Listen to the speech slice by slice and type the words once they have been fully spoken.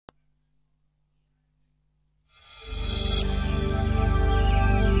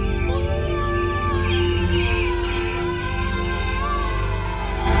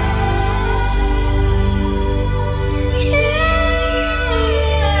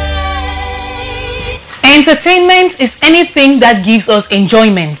Entertainment is anything that gives us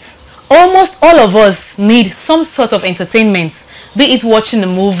enjoyment. Almost all of us need some sort of entertainment, be it watching a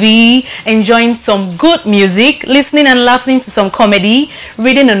movie, enjoying some good music, listening and laughing to some comedy,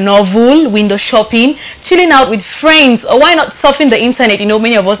 reading a novel, window shopping, chilling out with friends, or why not surfing the internet? You know,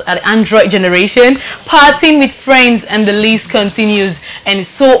 many of us are the Android generation, partying with friends, and the list continues, and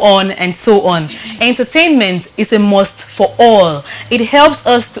so on and so on. Entertainment is a must for all. It helps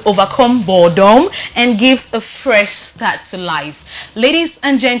us to overcome boredom and gives a fresh start to life. Ladies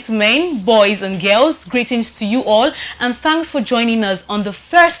and gentlemen, boys and girls, greetings to you all, and thanks for joining us on the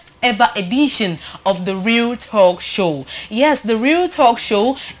first ever edition of the Real Talk Show. Yes, the Real Talk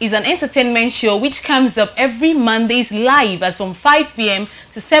Show is an entertainment show which comes up every Mondays live as from 5 p.m.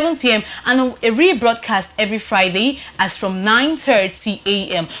 to 7 p.m. and a rebroadcast every Friday as from 9:30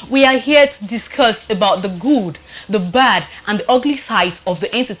 a.m. We are here to discuss about the good, the bad, and the ugly sides of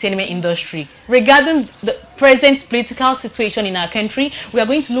the entertainment industry. Regarding the present political situation in our country, we are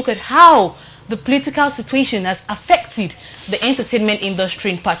going to look at how the political situation has affected the entertainment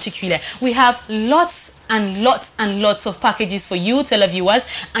industry in particular. We have lots and lots of packages for you televiewers,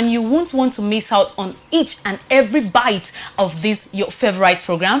 and you won't want to miss out on each and every bite of this your favorite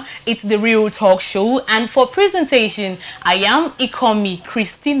program. It's the Real Talk Show, and for presentation I am Ikome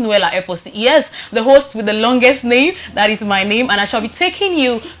Christine Noella Eposi. Yes, the host with the longest name, that is my name, and I shall be taking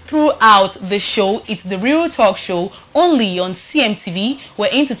you throughout the show. It's the Real Talk Show, only on CMTV, where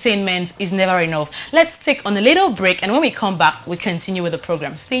entertainment is never enough. Let's take on a little break, and when we come back we continue with the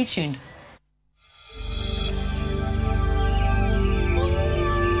program. Stay tuned.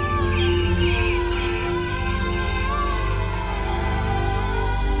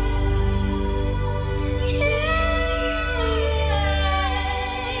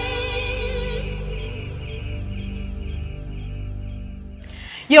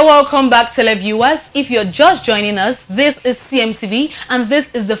 You're welcome back, televiewers. If you're just joining us, this is CMTV, and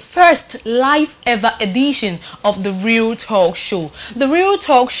this is the first live ever edition of the Real Talk Show. The Real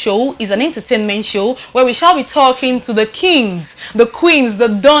Talk Show is an entertainment show where we shall be talking to the kings, the queens, the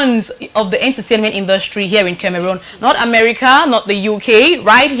dons of the entertainment industry here in Cameroon. Not America, not the UK,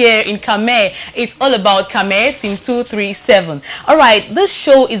 right here in Cameroon. It's all about Cameroon, Team 237. Alright, this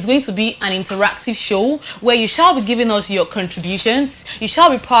show is going to be an interactive show where you shall be giving us your contributions. You shall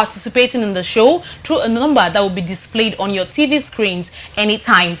be participating in the show through a number that will be displayed on your TV screens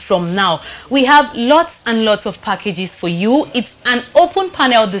anytime from now. We have lots and lots of packages for you. It's an open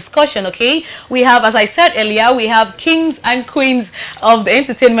panel discussion, okay? We have, as I said earlier, we have kings and queens of the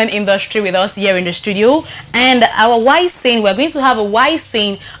entertainment industry with us here in the studio, and our wise saying, we're going to have a wise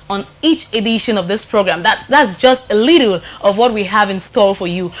saying on each edition of this program. That's just a little of what we have in store for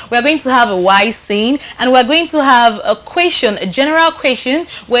you. We're going to have a wise saying, and we're going to have a question, a general question,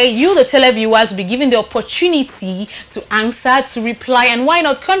 where you, the televiewers, will be given the opportunity to answer, to reply, and why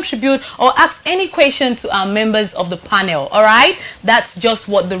not contribute or ask any question to our members of the panel. All right, that's just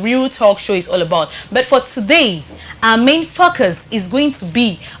what the Real Talk Show is all about. But for today, our main focus is going to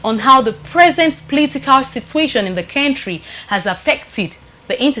be on how the present political situation in the country has affected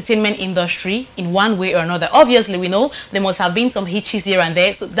the entertainment industry in one way or another. Obviously, we know there must have been some hitches here and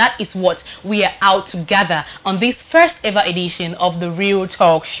there, so that is what we are out to gather on this first ever edition of the Real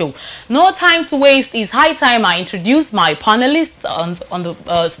Talk Show. No time to waste. It's high time I introduce my panelists on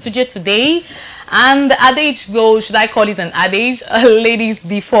the studio today. And the adage goes, should I call it an adage? Ladies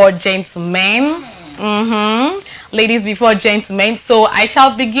before gentlemen. Ladies before gentlemen. So I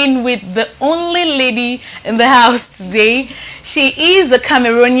shall begin with the only lady in the house today. She is a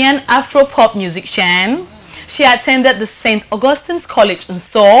Cameroonian Afro-pop musician. She attended the St. Augustine's College in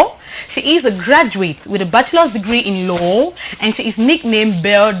Seoul. She is a graduate with a bachelor's degree in law, and she is nicknamed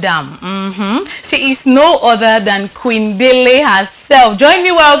Belle Dame. She is no other than Queen Dele herself. Join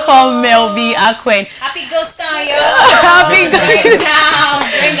me, welcome Mel B Akwen. Happy ghost town, yo! Happy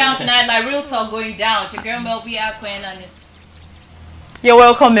going down tonight, like Real Talk going down. It's your girl Mel B Akwen, and it's... You're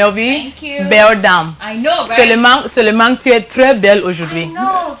welcome, Mel B. Thank you. Belle Dame. I know, right? Seulement tu es très belle aujourd'hui. I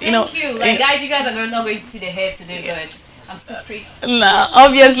know, thank you. Like, guys, you guys are not going to see the hair today, but I'm still pretty. No,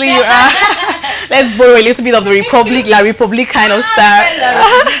 obviously you are. Let's borrow a little bit of the Republic, La Republic kind of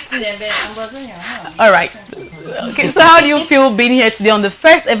style. All right. Okay, so how do you feel being here today on the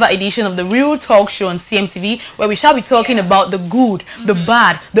first ever edition of the Real Talk Show on CMTV, where we shall be talking about the good, the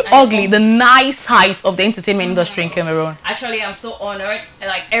bad, the ugly, the nice sides of the entertainment industry in Cameroon? Actually, I'm so honored.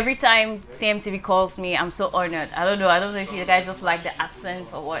 Like, every time CMTV calls me, I'm so honored. I don't know if you guys just like the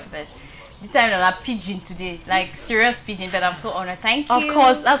accent or what, but This time a pigeon today, like serious pigeon, but I'm so honored. Thank you. Of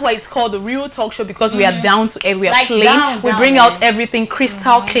course, that's why it's called the Real Talk Show, because we are down to earth, we are Like plain, we bring out everything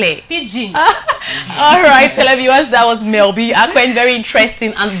crystal clear. Pigeon. All right, televiewers, that was Mel B Akwen, very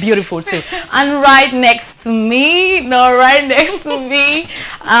interesting and beautiful too. And right next to me,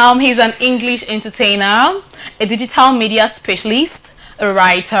 he's an English entertainer, a digital media specialist, a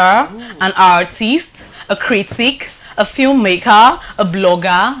writer, an artist, a critic, a filmmaker, a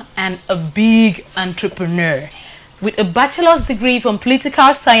blogger, and a big entrepreneur. With a bachelor's degree from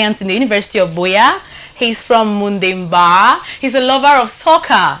political science in the University of Boya, he's from Mundemba. He's a lover of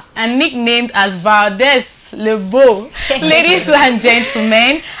soccer and nicknamed as Valdez Lebo. Ladies and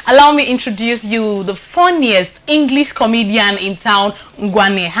gentlemen, allow me introduce you the funniest English comedian in town,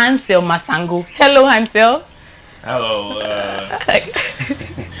 Ngwane Hansel Masango. Hello, Hansel. Hello.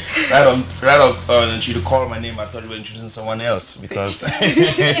 Right up, you to call my name, I thought you were introducing someone else, because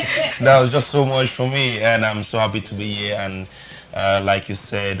that was just so much for me, and I'm so happy to be here. And like you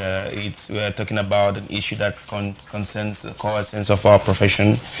said, we're talking about an issue that concerns the core essence of our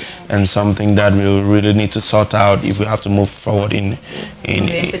profession, and something that we really need to sort out if we have to move forward in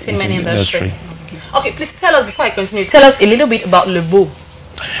the entertainment industry. Okay, please tell us, before I continue, tell us a little bit about Lebo.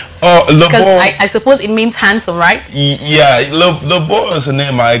 Oh, because I suppose it means handsome, right? Yeah, Lebo is a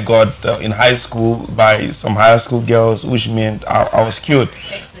name I got in high school by some high school girls, which meant I was cute.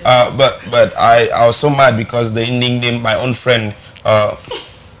 But I was so mad because they nicknamed my own friend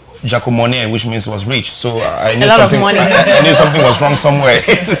Jacomone, which means was rich. So I knew something. I knew something was wrong somewhere.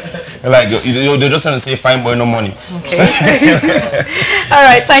 Like they're just trying to say fine boy, no money. Okay. All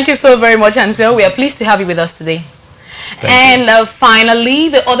right, thank you so very much, Hansel. We are pleased to have you with us today. And finally,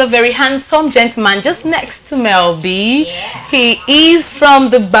 the other very handsome gentleman just next to Mel B. Yeah. He is from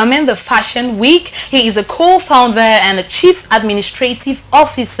the Bamenda Fashion Week. He is a co-founder and a chief administrative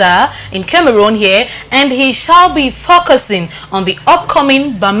officer in Cameroon here, and he shall be focusing on the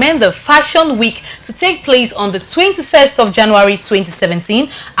upcoming Bamenda Fashion Week to take place on the 21st of January 2017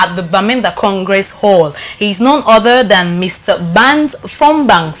 at the Bamenda Congress Hall. He is none other than Mr. Bans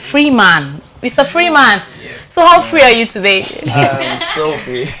Fombang Freeman. Mr. Freeman. So how free are you today? I'm so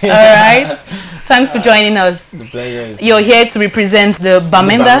free. All right. Thanks for joining us. The pleasure is You're here to represent the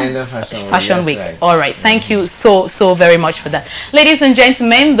Bamenda Fashion Week. Right. All right. Thank you so very much for that. Ladies and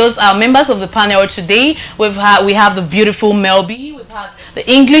gentlemen, those are members of the panel today. We have the beautiful Mel B. We've had the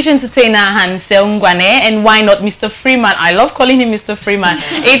English entertainer Hansel Ngwane, and why not Mr. Freeman? I love calling him Mr. Freeman.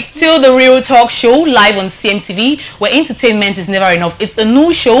 It's still the Real Talk Show live on CMTV, where entertainment is never enough. It's a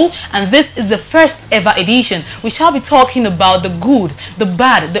new show, and this is the first ever edition. We shall be talking about the good, the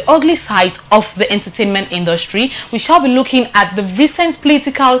bad, the ugly side of the entertainment industry. We shall be looking at the recent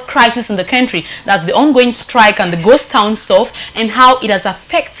political crisis in the country, that's the ongoing strike and the ghost town stuff, and how it has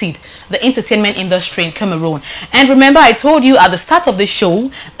affected the entertainment industry in Cameroon. And remember, I told you at the start of the show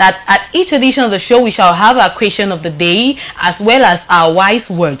that at each edition of the show we shall have our question of the day as well as our wise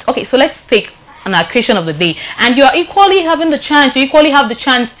words. Okay, so let's take an question of the day, and you are equally having the chance,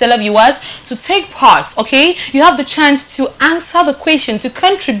 televiewers, to take part. Okay, you have the chance to answer the question, to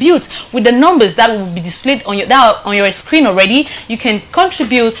contribute with the numbers that will be displayed on your screen already. You can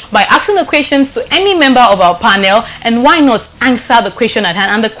contribute by asking the questions to any member of our panel, and why not answer the question at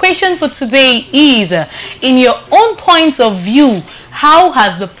hand. And the question for today is, in your own points of view, how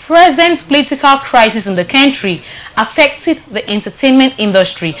has the present political crisis in the country affected the entertainment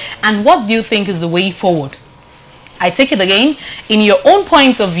industry, and what do you think is the way forward? I take it again. In your own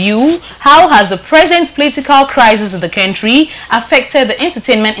point of view, how has the present political crisis in the country affected the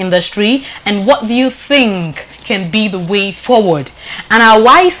entertainment industry, and what do you think can be the way forward? And our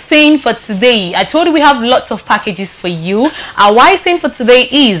wise saying for today, I told you we have lots of packages for you. Our wise saying for today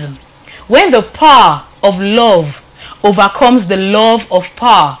is, when the power of love overcomes the love of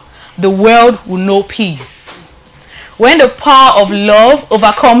power, the world will know peace. When the power of love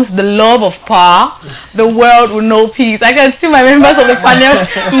overcomes the love of power, the world will know peace. I can see my members of the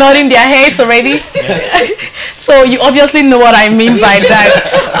panel nodding their heads already. So you obviously know what I mean by that.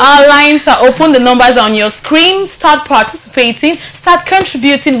 Our lines are open. The numbers are on your screen. Start participating. Start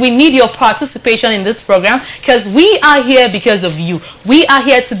contributing. We need your participation in this program, because we are here because of you. We are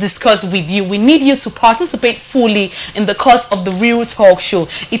here to discuss with you. We need you to participate fully in the course of the Real Talk Show.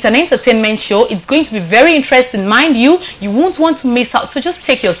 It's an entertainment show. It's going to be very interesting. Mind you, you won't want to miss out. So just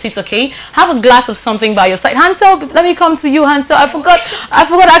take your seat, okay? Have a glass of something by your side. Hansel, let me come to you, Hansel. I forgot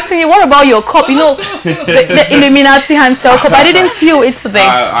asking you, what about your cup? You know, the Illuminati Hansel cup. I didn't see you. It's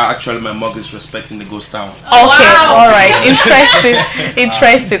today. Actually, my mug is respecting the ghost town. Okay, all right,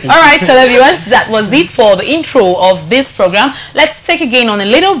 interesting. All right, so viewers, that was it for the intro of this program. Let's take again on a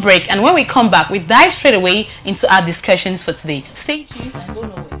little break, and when we come back, we dive straight away into our discussions for today. Stay tuned and go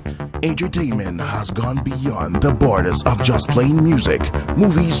nowhere. Entertainment has gone beyond the borders of just playing music,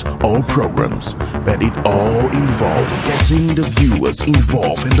 movies, or programs, but it all involves getting the viewers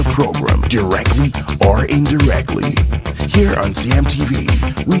involved in the program directly or indirectly. Here on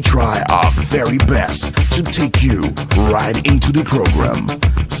CMTV, we try our very best to take you right into the program.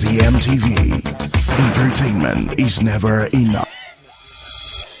 CMTV, entertainment is never enough.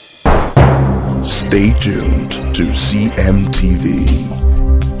 Stay tuned to CMTV.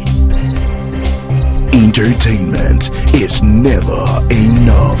 Entertainment is never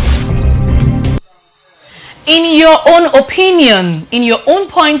enough. In your own opinion, in your own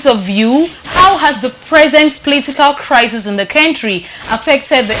point of view, how has the present political crisis in the country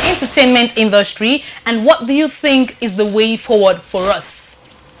affected the entertainment industry, and what do you think is the way forward for us?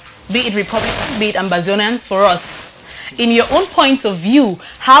 Be it Republicans, be it Ambazonians, for us. In your own point of view,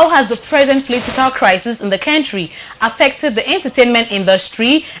 how has the present political crisis in the country affected the entertainment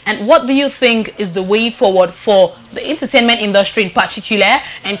industry, and what do you think is the way forward for the entertainment industry in particular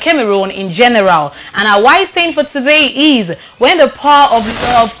and Cameroon in general? And our wise saying for today is, when the power of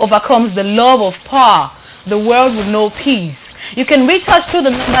love overcomes the love of power, the world will know peace. You can reach us through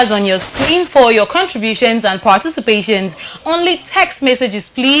the numbers on your screens for your contributions and participations. Only text messages,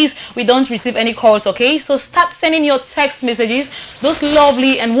 please. We don't receive any calls, okay? So start sending your text messages, those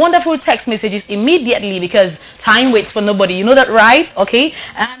lovely and wonderful text messages, immediately, because time waits for nobody. You know that, right? Okay?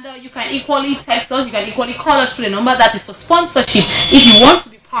 And you can equally text us. You can equally call us through the number that is for sponsorship if you want to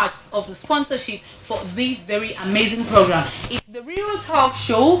be part of the sponsorship for this very amazing program. It's the Real Talk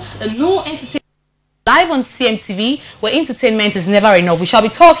Show, a new entertainment live on CMTV, where entertainment is never enough. We shall be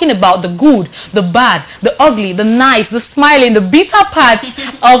talking about the good, the bad, the ugly, the nice, the smiling, the bitter parts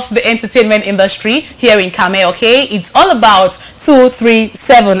of the entertainment industry here in Ikome, okay? It's all about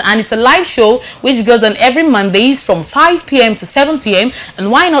 237, and it's a live show which goes on every Mondays from 5 p.m. to 7 p.m. and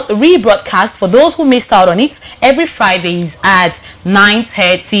why not a rebroadcast for those who missed out on it every Fridays at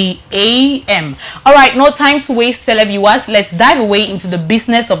 9:30 a.m. All right, no time to waste, televiewers. Let's dive away into the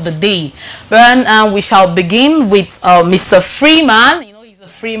business of the day. Then we shall begin with Mr. Freeman. You know, he's a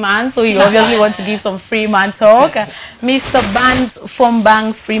free man, so you obviously want to give some Freeman talk. Mr. Bans from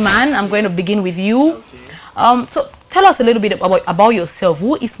Bang Freeman, I'm going to begin with you. So tell us a little bit about yourself.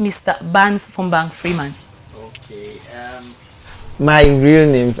 Who is Mr. Bans from Bang Freeman? Okay, my real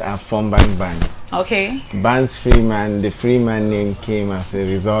names are Fombang Bans. Okay. Bans Freeman, the Freeman name came as a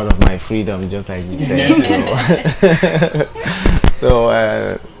result of my freedom, just like you said.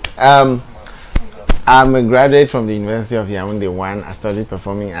 I'm a graduate from the University of Yaoundé 1. I studied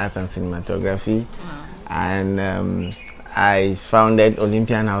performing arts and cinematography. And I founded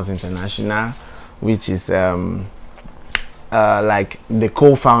Olympian House International, which is like the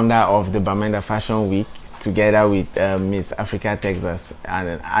co-founder of the Bamenda Fashion Week, together with Miss Africa Texas, and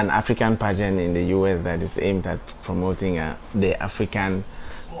an African pageant in the US that is aimed at promoting our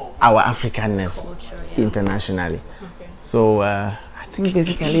Africanness internationally. Okay. So I think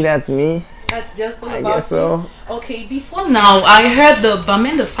basically that's me. That's just all I about guess so. you. Okay, before now, I heard the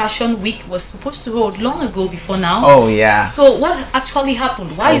Bamenda Fashion Week was supposed to hold long ago before now. Oh, yeah. So what actually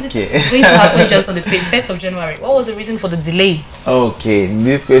happened? Why is it going to happen just on the 21st of January? What was the reason for the delay? Okay,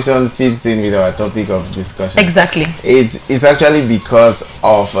 this question fits in with our topic of discussion. Exactly. It's actually because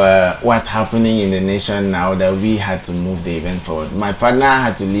of what's happening in the nation now that we had to move the event forward. My partner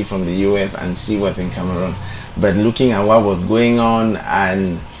had to leave from the US and she was in Cameroon. But looking at what was going on,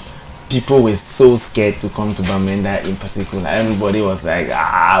 and people were so scared to come to Bamenda in particular. Everybody was like,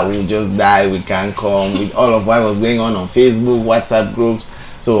 we'll just die, we can't come, with all of what was going on Facebook, WhatsApp groups.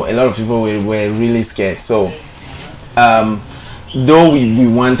 So a lot of people were really scared. So though we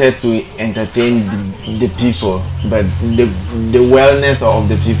wanted to entertain the people, but the wellness of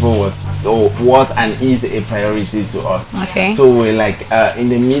the people was and is a priority to us. Okay. So we're like in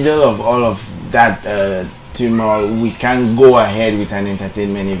the middle of all of that tomorrow we can't go ahead with an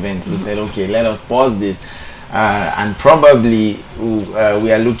entertainment event. We said, okay, let us pause this, and probably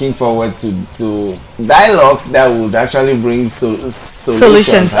we are looking forward to dialogue that would actually bring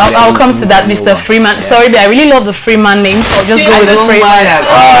solutions. I'll come to that, Mr. Freeman. Yeah. Sorry, but I really love the Freeman name, so I'll just go with the Freeman.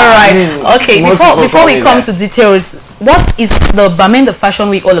 All right. Okay, before we come to details, what is the Bamenda Fashion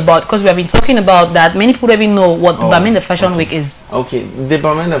Week all about? Because we have been talking about that. Many people don't even know what the Bamenda Fashion Week is. Okay, the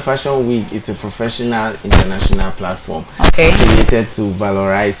Bamenda Fashion Week is a professional international platform created to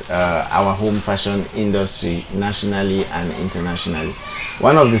valorize our home fashion industry nationally and internationally.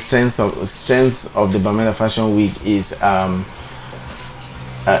 One of the strengths of the Bamenda Fashion Week is the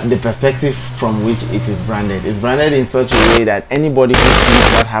perspective from which it is branded. It's branded in such a way that anybody who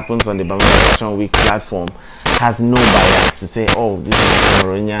sees what happens on the Bamenda Fashion Week platform has no bias to say, oh, this is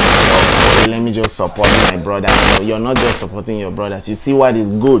Cameroonian, or let me just support my brothers. No, you're not just supporting your brothers. You see what is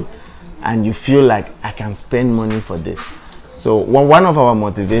good and you feel like I can spend money for this. So one of our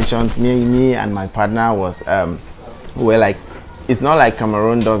motivations, me and my partner, was we're like, it's not like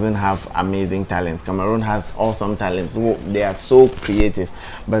Cameroon doesn't have amazing talents. Cameroon has awesome talents. They are so creative,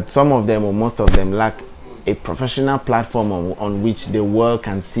 but some of them, or most of them, lack a professional platform on which the world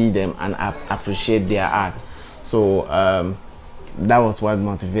can see them and appreciate their art. So that was what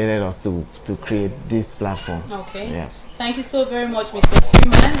motivated us to create this platform. Okay. Yeah. Thank you so very much, Mr.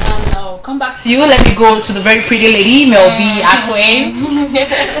 Freeman. And I'll come back to you. Let me go to the very pretty lady, Mel B Akwen.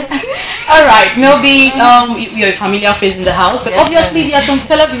 All right, Mel B, you're a familiar face in the house, but obviously there are some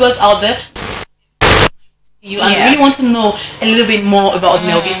televiewers out there. I really want to know a little bit more about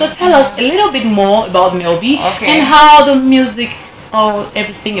Mel B. So tell us a little bit more about Mel B and how the music, or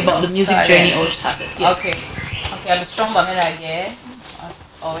everything about the music journey all started. Yes. Okay, I'm a strong Bamenda again.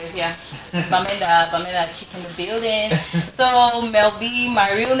 As always, yeah. Bamenda chick in the building. So Mel B,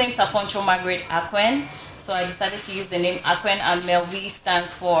 my real name is Afonso Margaret Akwen. So I decided to use the name Akwen, and Mel B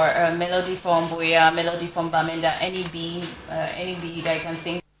stands for melody from Boya, melody from Bamenda, any B that I can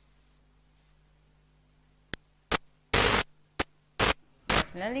think.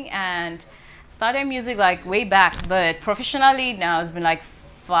 Definitely, and started music like way back, but professionally now it's been like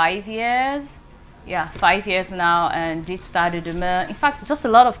 5 years. Yeah, 5 years now, and did start the demo. In fact, just a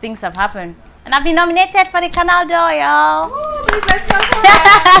lot of things have happened, and I've been nominated for the Canal d'Or, y'all.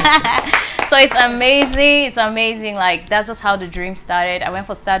 So it's amazing. It's amazing. Like, that's just how the dream started. I went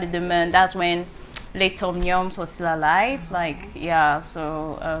for Start the Demo. That's when late Tom Yoms was still alive. Like, yeah.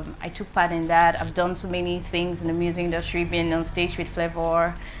 So I took part in that. I've done so many things in the music industry. Been on stage with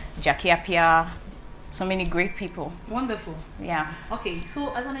Flavor, Jackie Appiah. So many great people. Wonderful. Yeah. Okay,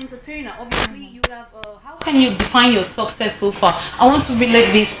 so as an entertainer, obviously you have. How can you define your success so far? I want to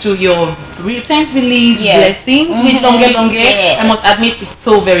relate this to your recent release, Blessings, with Longe Longe. I must admit, it's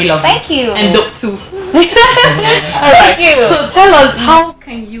so very lovely. Thank you. And dope too. All right. Thank you. So tell us, how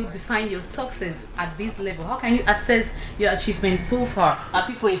can you define your success at this level? How can you assess your achievements so far?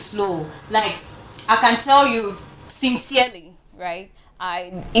 People is slow. Like, I can tell you sincerely, right?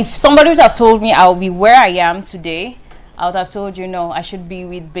 If somebody would have told me I'll be where I am today, I would have told you, no, I should be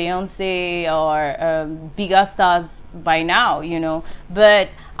with Beyonce or bigger stars by now, you know. But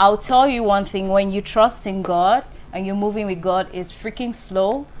I'll tell you one thing: when you trust in God and you're moving with God, it's freaking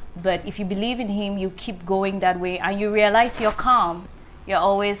slow. But if you believe in Him, you keep going that way, and you realize you're calm. You're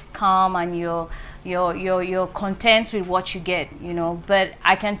always calm, and you're content with what you get, you know. But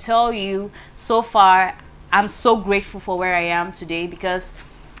I can tell you, so far, I'm so grateful for where I am today, because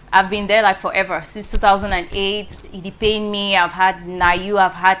I've been there like forever. Since 2008, it paid me. I've had Nayu,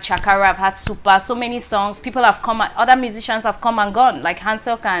 I've had Chakara, I've had Super, so many songs. People have come, other musicians have come and gone. Like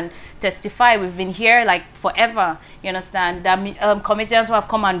Hansel can testify, we've been here like forever, you understand? Comedians who have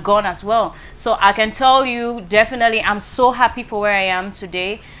come and gone as well. So I can tell you, definitely, I'm so happy for where I am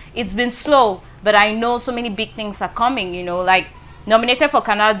today. It's been slow, but I know so many big things are coming, you know, like nominated for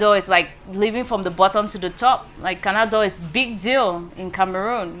Canal d'Or is like living from the bottom to the top. Like, Canal d'Or is big deal in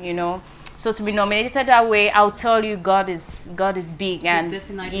Cameroon, you know. So to be nominated that way, I'll tell you, God is big. And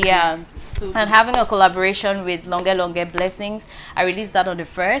yeah, and having a collaboration with Longe Longe Blessings, I released that on the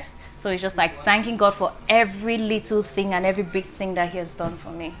 1st. So it's just like thanking God for every little thing and every big thing that He has done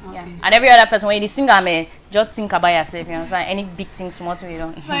for me. Okay. Yeah, and every other person, when you sing, I mean, just think about yourself. You know, so any big thing, small thing, you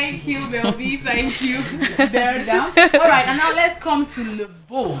don't. Thank you, Mel B. Thank you. Bear down. All right, and now let's come to Le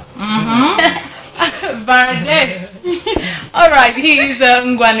Beau. Vardes. All right, he is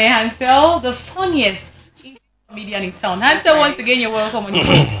Ngwane Hansel, the funniest comedian in town. Hansel, once again, you're welcome on the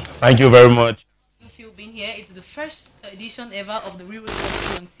show. Thank you very much. If you've been here, it's the first edition ever of the Real Talk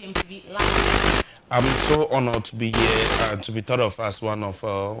Show on CMTV Live. I'm so honored to be here and to be thought of as one of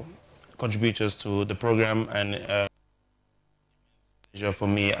contributors to the program, and pleasure for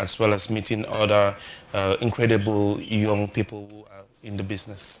me, as well as meeting other incredible young people who are in the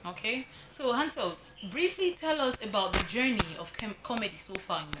business. Okay, so Hansel, briefly tell us about the journey of comedy so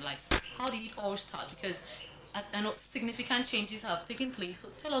far in your life. How did it all start? Because I know significant changes have taken place. So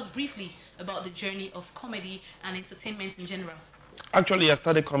tell us briefly about the journey of comedy and entertainment in general. Actually, I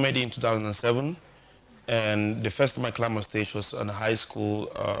started comedy in 2007, and the first time I climbed on stage was on high school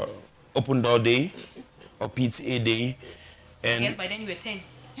open door day or PTA day. And I guess by then you were 10.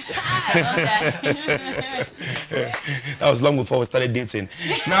 That was long before we started dating.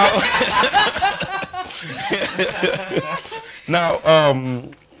 Now,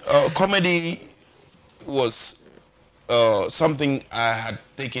 comedy was something I had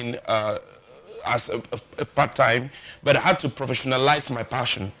taken as a part-time, but I had to professionalize my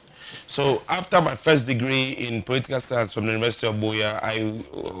passion. So after my first degree in political science from the University of Boya,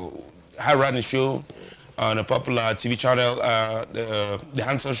 I ran a show on a popular TV channel, the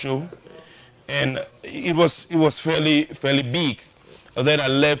Hansel show, and it was fairly big. And then I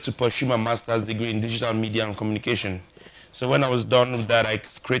left to pursue my master's degree in digital media and communication. So when I was done with that, I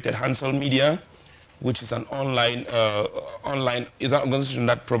created Hansel Media, which is an online is an organization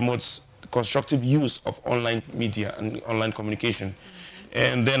that promotes constructive use of online media and online communication.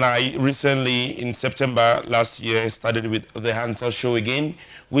 And then I recently, in September last year, started with the Hansel Show again,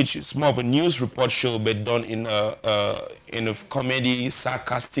 which is more of a news report show, but done in a comedy,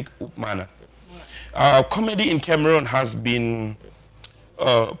 sarcastic manner. Comedy in Cameroon has been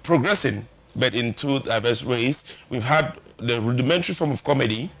progressing, but in two diverse ways. We've had the rudimentary form of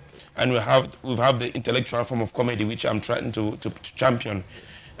comedy, and we've have the intellectual form of comedy, which I'm trying to champion.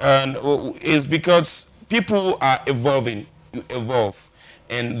 And it's because people are evolving. You evolve.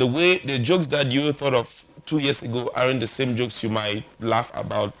 And the jokes that you thought of 2 years ago aren't the same jokes you might laugh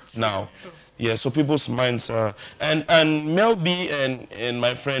about now. Yeah, so people's minds are... And Mel B and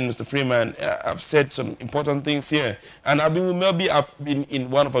my friend, Mr. Freeman, have said some important things here. And I've been with Mel B, I've been in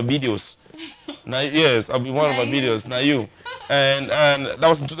one of her videos. Now, yes, I've been in one of her videos, now you. And that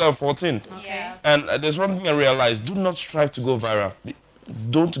was in 2014. Yeah. And there's one thing I realized, do not strive to go viral.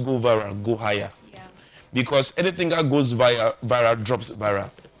 Don't go viral, go higher. Because anything that goes viral drops viral.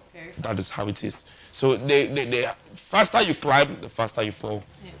 Okay. That is how it is. So the faster you climb, the faster you fall.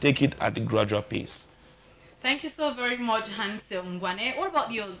 Yeah. Take it at the gradual pace. Thank you so very much, Hansel Ngwane. What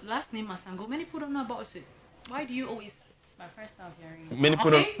about your last name, Masango? Many people don't know about it. Why do you always... My first time hearing it. Many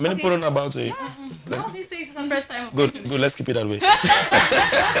people don't know about it. Yeah. Nobody says it's the first time. Good, let's keep it that way.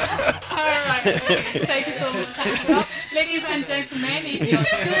 Alright, okay. Thank you so much. Ladies and gentlemen, if you're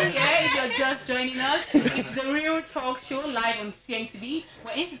still here, if you're just joining us, it's the Real Talk Show live on CMTV,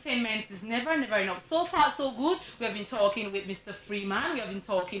 where entertainment is never enough. So far, so good. We have been talking with Mr. Freeman, we have been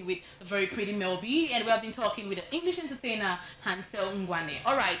talking with a very pretty Mel B, and we have been talking with the English entertainer Hansel Ngwane.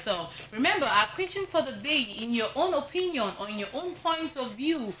 Alright, so remember, our question for the day, in your own opinion, or in your own point of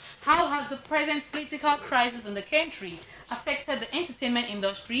view, how has the present political crisis in the country affected the entertainment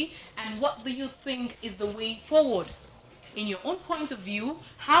industry, and what do you think is the way forward? In your own point of view,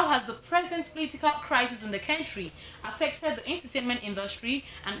 how has the present political crisis in the country affected the entertainment industry,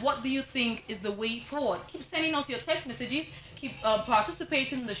 and what do you think is the way forward? Keep sending us your text messages, keep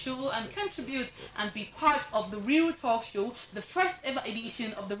participating in the show, and contribute and be part of the Real Talk Show, the first ever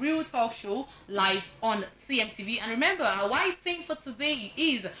edition of the Real Talk Show live on CMTV. And remember, our wise saying for today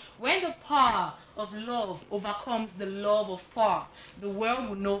is, when the power of love overcomes the love of power, the world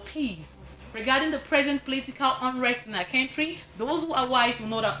will know peace. Regarding the present political unrest in our country, those who are wise will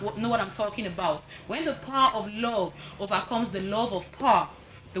know what I'm talking about. When the power of love overcomes the love of power,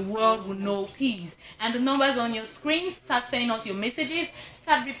 the world will know peace. And the numbers on your screen, start sending us your messages,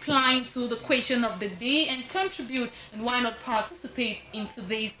 start replying to the question of the day, and contribute, and why not participate in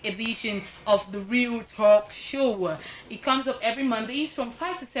today's edition of the Real Talk Show. It comes up every Mondays from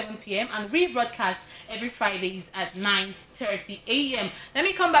 5 to 7 p.m. and rebroadcast every Fridays at 9:30 a.m. Let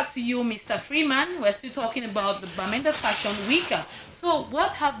me come back to you, Mr. Freeman. We're still talking about the Bamenda Fashion Week. So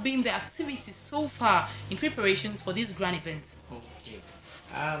what have been the activities so far in preparations for this grand event?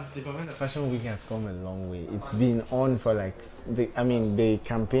 The Bamenda Fashion Week has come a long way. It's been on for like, the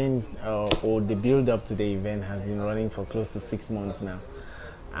campaign or the build up to the event has been running for close to 6 months now.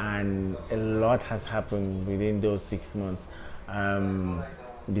 And a lot has happened within those 6 months.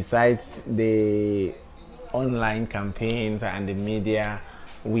 Besides the online campaigns and the media,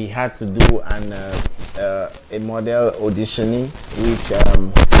 we had to do a model auditioning, which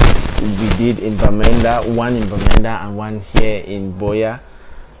we did in Bamenda, one in Bamenda and one here in Boya.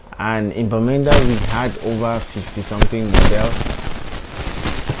 And in Bamenda, we had over 50-something models,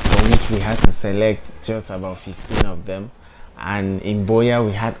 for which we had to select just about 15 of them. And in Boya,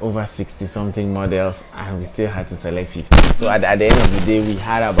 we had over 60-something models, and we still had to select 15. So at the end of the day, we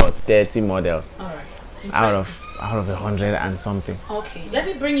had about 30 models. All right. Out of 100 and something. Okay, let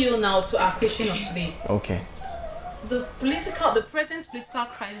me bring you now to our question of today. Okay. the present political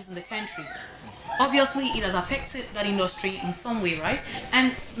crisis in the country, obviously it has affected that industry in some way, right?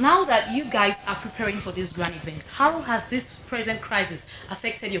 And now that you guys are preparing for this grand event, how has this present crisis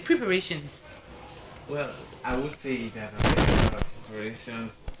affected your preparations? Well, I would say it has affected our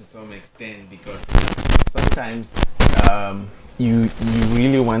preparations to some extent, because sometimes you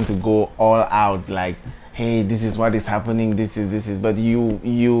really want to go all out, like, hey, this is what is happening, this is, but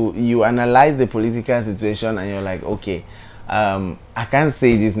you analyze the political situation and you're like, okay, I can't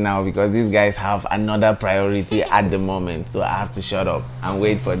say this now because these guys have another priority at the moment, so I have to shut up and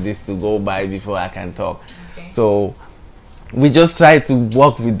wait for this to go by before I can talk. Okay. So we just try to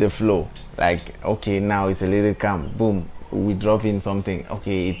walk with the flow, like, okay, now it's a little calm, boom, we drop in something,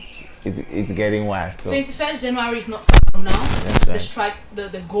 okay, it's getting wild. So 21st January is not far from now. That's right. The strike,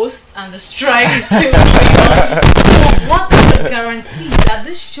 the ghost and the strike is still going on. So what is the guarantee that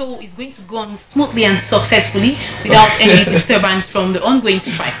this show is going to go on smoothly and successfully without any disturbance from the ongoing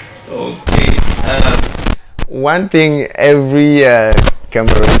strike? Okay. One thing every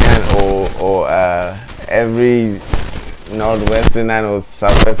Cameroonian or every Northwesterner or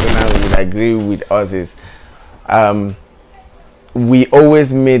Southwesterner would agree with us is we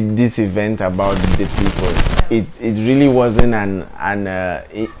always made this event about the people. It really wasn't an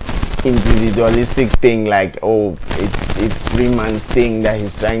individualistic thing, like, oh, it's Freeman's thing that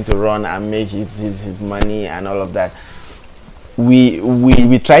he's trying to run and make his money and all of that. We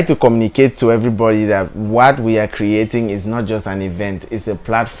try to communicate to everybody that what we are creating is not just an event, it's a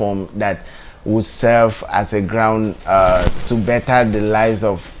platform that will serve as a ground to better the lives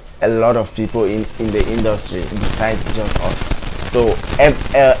of a lot of people in the industry besides just us. So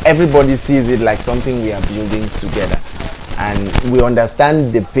everybody sees it like something we are building together, and we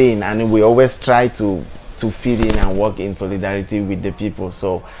understand the pain, and we always try to fit in and work in solidarity with the people.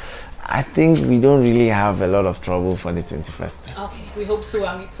 So I think we don't really have a lot of trouble for the 21st. Okay, we hope so,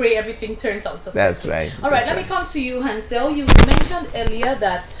 and we pray everything turns out successful. That's right. All right, let me come to you, Hansel. You mentioned earlier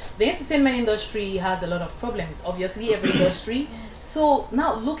that the entertainment industry has a lot of problems, obviously every industry. So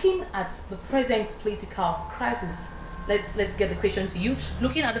now, looking at the present political crisis, let's get the question to you.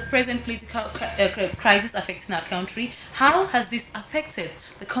 Looking at the present political crisis affecting our country, how has this affected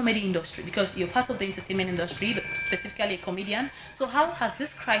the comedy industry? Because you're part of the entertainment industry, but specifically a comedian. So how has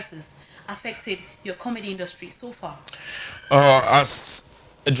this crisis affected your comedy industry so far? As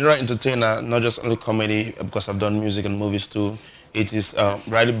a general entertainer, not just only comedy, because I've done music and movies too, it is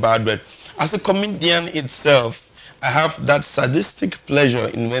really bad. But as a comedian itself, I have that sadistic pleasure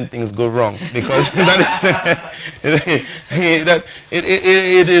in when things go wrong, because that is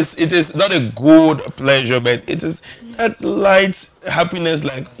it is not a good pleasure, but it is that light happiness,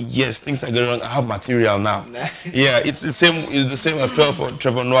 like, yes, things are going wrong, I have material now. Yeah, it's the same I felt for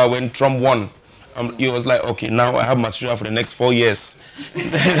Trevor Noah when Trump won. He was like, okay, now I have material for the next 4 years.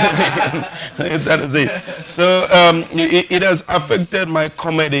 That is it. So it has affected my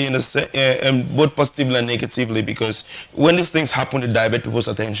comedy in both positively and negatively, because when these things happen, they divert people's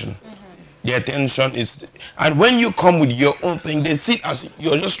attention. The attention is, and when you come with your own thing, they see it as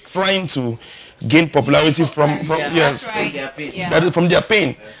you're just trying to gain popularity from yes, that is from their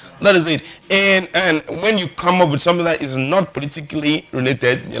pain. That is it. And when you come up with something that is not politically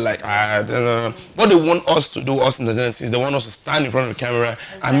related, you're like, what they want us to do, us entertainers, is they want us to stand in front of the camera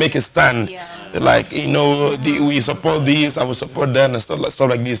and make a stand. They're like, you know, we support this, I will support that, and stuff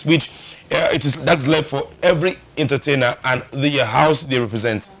like this, which that's left for every entertainer and the house they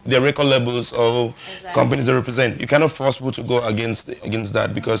represent, their record labels or companies they represent. You cannot force people to go against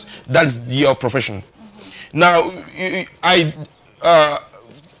that, because that's your profession. Now,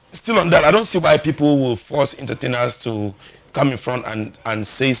 still on that, I don't see why people will force entertainers to come in front and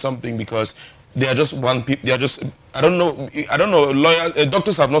say something, because they are just one people. They are just, I don't know. Lawyers,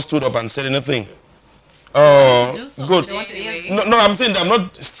 doctors have not stood up and said anything. Good. No, I'm saying they've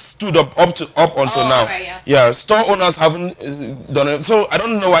not stood up until now. Right, yeah, store owners haven't done it. So I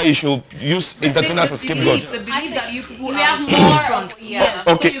don't know why you should use entertainers as scapegoat. The belief that you people have more front. Yes.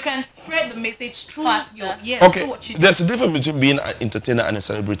 Okay. So you can spread the message through your, yes, okay. There's a difference between being an entertainer and a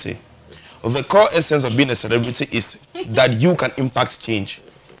celebrity. The core essence of being a celebrity is that you can impact change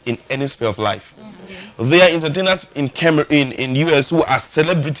in any sphere of life. There are entertainers in Cameroon, in US, who are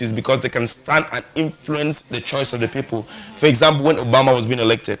celebrities because they can stand and influence the choice of the people. For example, when Obama was being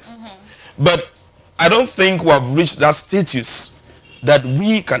elected. But I don't think we have reached that status that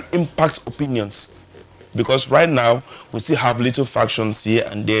we can impact opinions. Because right now, we still have little factions here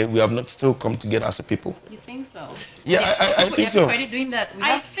and there. We have not still come together as a people. You think so? Yeah, I think so.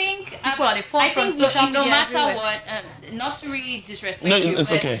 I think people are the forefront. I think no matter what, not to really disrespect you, it's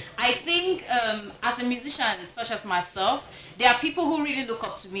but okay. I think as a musician such as myself, there are people who really look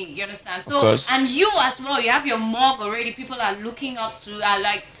up to me. You understand? So, and you as well, you have your mug already. People are looking up to, are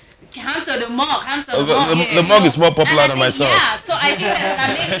like, Hansel the mug, Hansel the mug. The mug is more popular than myself. Yeah, so I think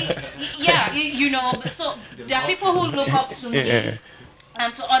that maybe, yeah, you know, so there are people who look up to me.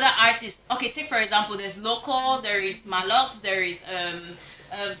 And to other artists. Okay, take for example, there's local, there is Malox, there is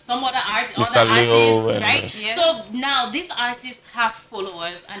some other artists, right? Yeah. So now these artists have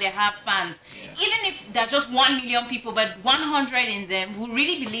followers and they have fans. Yeah. Even if they're just 1 million people, but 100 in them who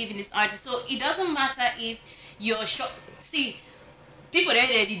really believe in this artist. So it doesn't matter if you're see, people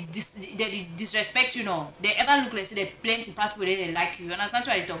they disrespect you, know. They ever look like they plenty past people they like you. You understand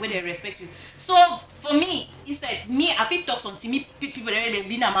why they talk, where they respect you. So for me, instead, me I fit talk something. Me people they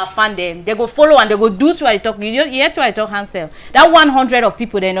be my fan them. They go follow and they go do to I talk. You hear to I talk Hansel. That 100 of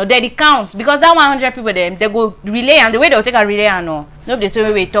people they know they count because that 100 people them they go relay and the way they'll take a relay and no the same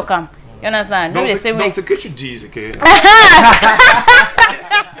way we talk them. You understand? No, the same way. Don't get your G's, okay? I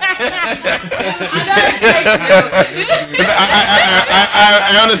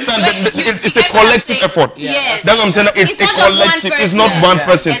understand that it's a collective effort. Yes. That's what I'm saying. It's a collective. It's not one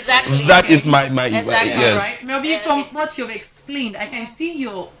person. Exactly. That is my exactly. Yes. Right. Maybe from what you've explained, I can see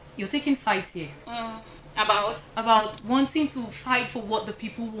you're taking sides here. About wanting to fight for what the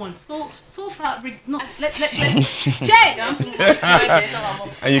people want. So far, let's check.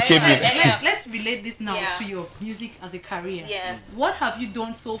 And you keep it. Let's relate this now to your music as a career. Yes. What have you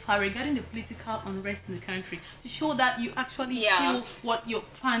done so far regarding the political unrest in the country to show that you actually feel what your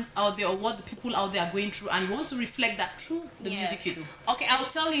fans out there or what the people out there are going through, and you want to reflect that through the music you do? Okay, I'll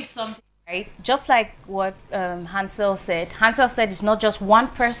tell you something. Right, just like what Hansel said. Hansel said it's not just one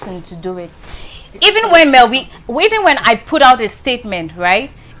person to do it. Even when I put out a statement, right,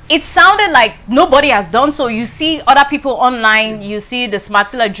 it sounded like nobody has done so. You see other people online, you see the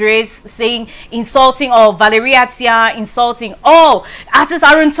Smartilla Dre's saying, insulting, or Valeria Tia insulting. Oh, artists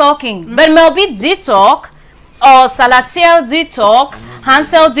aren't talking. But Mel B did talk, or Salatiel did talk,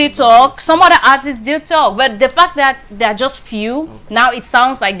 Hansel did talk, some other artists did talk. But the fact that they're just few, now it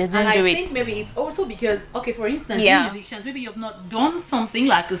sounds like they didn't do it. I think maybe it's also because, okay, for instance, you musicians, maybe you've not done something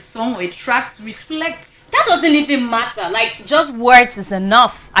like a song or a track to reflect. That doesn't even matter. Like, just words is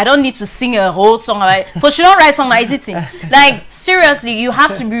enough. I don't need to sing a whole song. For she don't write song like it. Like, seriously, you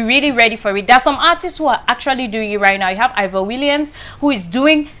have to be really ready for it. There are some artists who are actually doing it right now. You have Ivor Williams, who is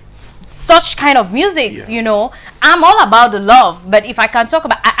doing such kind of music, you know. I'm all about the love, but if I can talk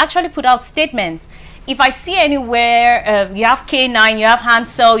about, I actually put out statements. If I see anywhere, you have K9, you have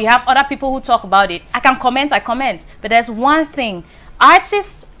Hansel, you have other people who talk about it, I can comment, I comment. But there's one thing,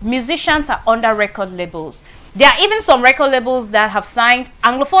 artists, musicians are under record labels. There are even some record labels that have signed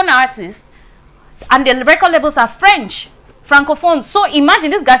Anglophone artists, and the record labels are French, Francophone. So imagine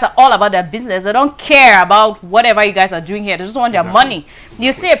these guys are all about their business. They don't care about whatever you guys are doing here. They just want their money.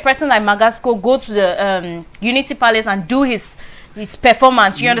 You see a person like Magasco go to the Unity Palace and do his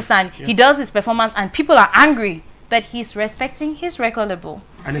performance. You understand? He does his performance and people are angry. But he's respecting his record label.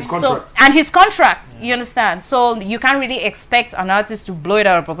 And his contract. So, and his contract, you understand? So you can't really expect an artist to blow it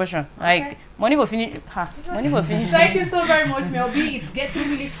out of proportion. Like, money will finish. Money will finish. Thank you so very much, Mel B. It's getting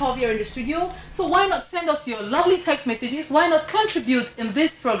really tough here in the studio. So why not send us your lovely text messages? Why not contribute in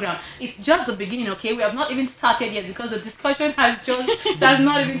this program? It's just the beginning, okay? We have not even started yet because the discussion has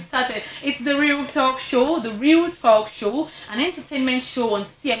not even started. It's the Real Talk Show, an entertainment show on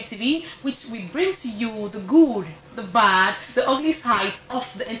CMTV, which we bring to you the good, the bad, the ugly sides of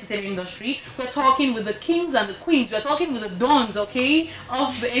the entertainment industry. We're talking with the kings and the queens. We're talking with the dons, okay,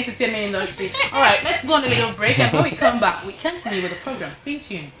 of the entertainment industry. All right, let's go on a little break, and when we come back, we continue with the program. Stay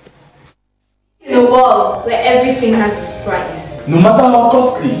tuned. In a world where everything has its price, no matter how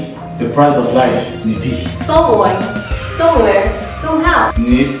costly the price of life may be, someone, somewhere, somehow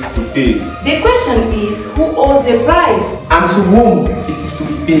needs to pay. The question is, who owes the price? And to whom it is to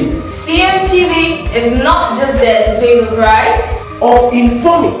be paid. CMTV is not just there to pay the price of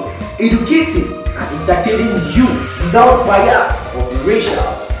informing, educating, and entertaining you without bias of racial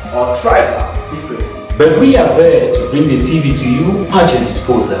or tribal differences. But we are there to bring the TV to you at your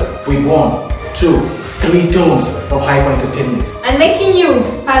disposal with 1, 2, 3 tones of hyper entertainment and making you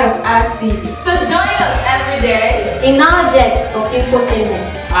part of our TV. So join us every day in our jet of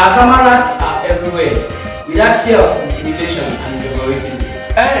infotainment. Our cameras are everywhere, without fear of intimidation and favoritism.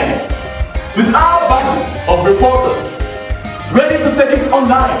 And with our badges of reporters, ready to take it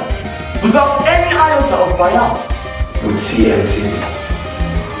online without any iota of bias. With CMTV,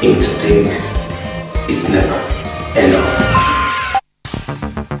 entertainment is never enough.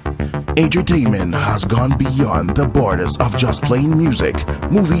 Entertainment has gone beyond the borders of just playing music,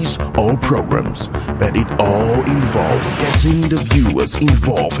 movies, or programs, but it all involves getting the viewers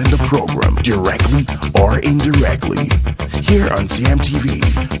involved in the program directly or indirectly. Here on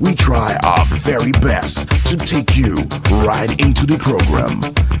CMTV, we try our very best to take you right into the program.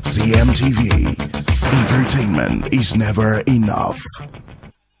 CMTV, entertainment is never enough.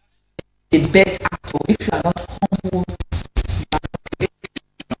 The best actor, if you are not humble.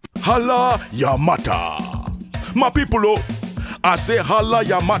 Hala Yamata. My people, oh, I say Hala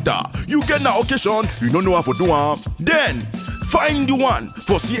Yamata. You get na occasion, you don't know how to do it. Then, find the one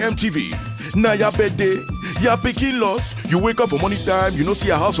for CMTV. Na ya birthday, ya picking loss. You wake up for money time, you know see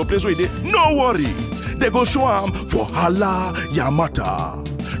a house or place where they. No worry, they go show am for Hala Yamata.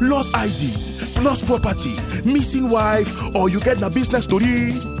 Lost ID, lost property, missing wife, or you get na business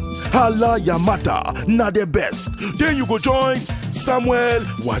story. Hala Yamata, na the best. Then you go join Samuel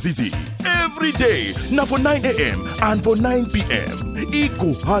Wazizi every day, now for 9 a.m. and for 9 p.m.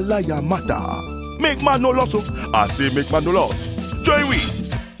 Iko Hala Yamata. Make man no loss. I say make man no loss. Join we.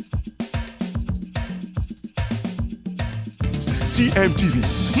 CMTV,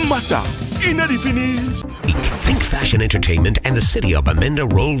 Mata, in the finish. Think fashion entertainment and the city of Bamenda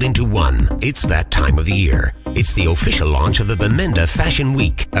rolled into one. It's that time of the year. It's the official launch of the Bamenda Fashion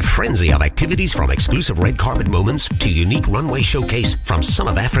Week, a frenzy of activities from exclusive red carpet moments to unique runway showcase from some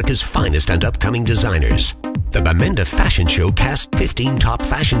of Africa's finest and upcoming designers. The Bamenda Fashion Show cast 15 top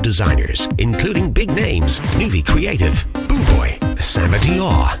fashion designers, including big names, Nuvi Creative, Boo Boy, Samba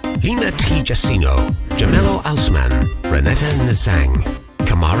Dior, Lina T. Jacino, Jamelo Alsman, Renata Nzang,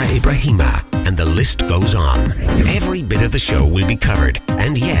 Kamara Ibrahima, and the list goes on. Every bit of the show will be covered,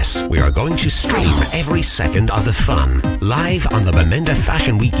 and yes, we are going to stream every second of the fun, live on the Bamenda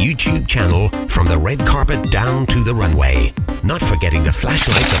Fashion Week YouTube channel from the red carpet down to the runway. Not forgetting the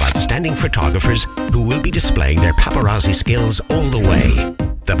flashlights of outstanding photographers who will be displaying their paparazzi skills all the way.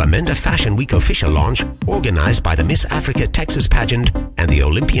 The Bamenda Fashion Week official launch, organized by the Miss Africa Texas pageant and the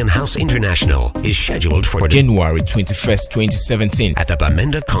Olympian House International, is scheduled for January 21st, 2017 at the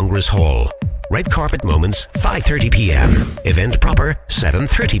Bamenda Congress Hall. Red carpet moments 5:30 p.m. Event proper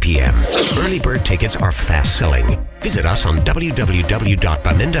 7:30 p.m. Early bird tickets are fast selling. Visit us on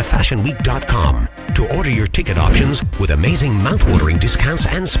www.bamendafashionweek.com to order your ticket options with amazing mouth-watering discounts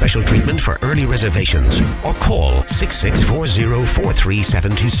and special treatment for early reservations, or call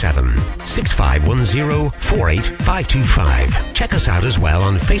 6640-43727, 6510-48525. Check us out as well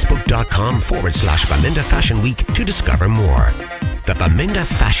on facebook.com/Bamenda Fashion Week to discover more. The Bamenda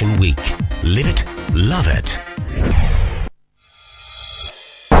Fashion Week. Live it, love it.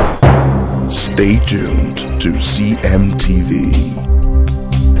 Stay tuned to CMTV.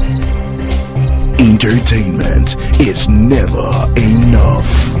 Entertainment is never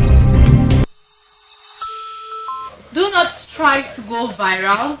enough. Do not strive to go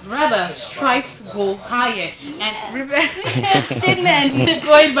viral, rather strive to go higher. And statement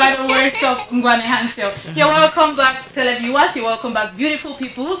going by the words of Ngwane Hansel. You're welcome back, televiewers. You're welcome back, beautiful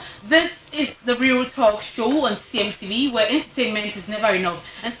people. This is the Real Talk Show on CMTV, where entertainment is never enough.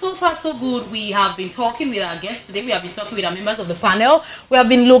 And so far, so good. We have been talking with our guests today. We have been talking with our members of the panel. We have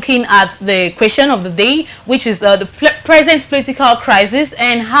been looking at the question of the day, which is the present political crisis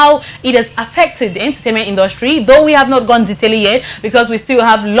and how it has affected the entertainment industry. Though we have not gone detail yet, because we still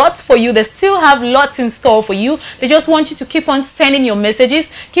have lots for you. They still have lots in store for you. They just want you to keep on sending your messages,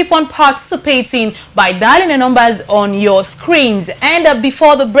 keep on participating by dialing the numbers on your screens. And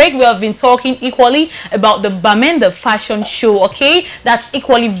before the break, we have been talking equally about the Bamenda Fashion Show, okay? That's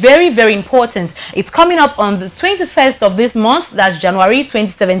equally very, very important. It's coming up on the 21st of this month, that's January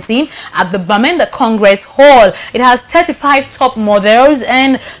 2017, at the Bamenda Congress Hall. It has 35 top models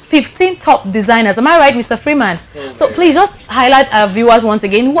and 15 top designers. Am I right, Mr. Freeman? So please just highlight our viewers once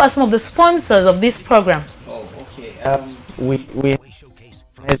again. Who are some of the sponsors of this program? Oh, okay. We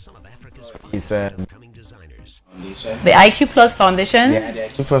is the IQ Plus Foundation. Yeah, the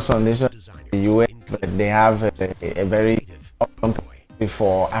IQ Plus Foundation, the US, but they have a very company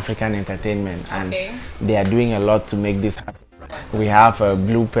for African entertainment, and they are doing a lot to make this happen. We have a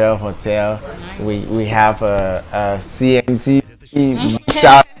Blue Pearl Hotel. We have a CMT.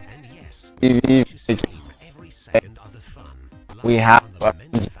 We have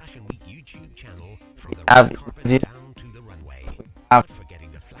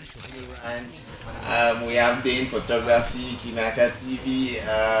we have Dane Photography, Kinaka TV,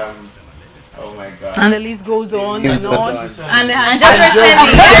 oh my God. And the list goes on and on. And just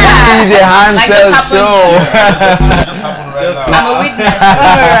recently, the Hansel show. I'm a weakness.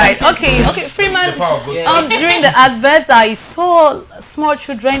 All right. Okay, Freeman. During the adverts, I saw small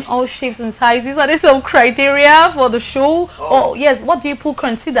children, all shapes and sizes. Are there some criteria for the show? Or yes, what do you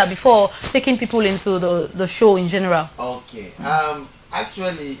consider before taking people into the show in general? Okay.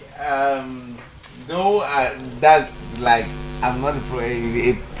 Actually, though that's like I'm not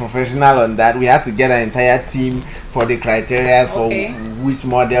a professional on that. We have to get an entire team for the criteria for which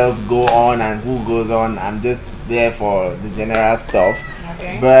models go on and who goes on. I'm just there for the general stuff.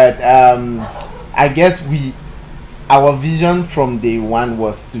 But I guess our vision from day one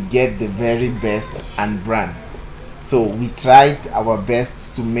was to get the very best and brand. So we tried our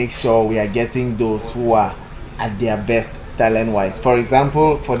best to make sure we are getting those who are at their best talent-wise. For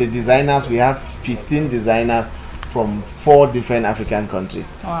example, for the designers, we have 15 designers from 4 different African countries.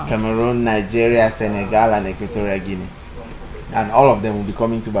 Wow. Cameroon, Nigeria, Senegal, and Equatorial Guinea. And all of them will be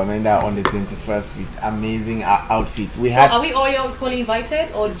coming to Bamenda on the 21st with amazing outfits. Are we all equally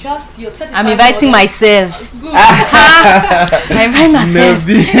invited or just your 35? I'm inviting myself. Good. I invite myself.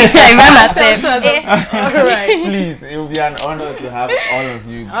 I invite myself. All right. Please, it will be an honor to have all of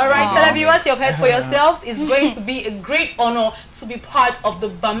you. All right, televiewers, you've heard for yourselves. It's going to be a great honor to be part of the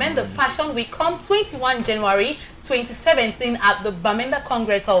Bamenda Fashion Week come 21 January 2017 at the Bamenda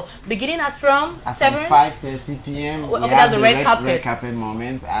Congress Hall, beginning as from 5:30 p.m. Okay, that's the red carpet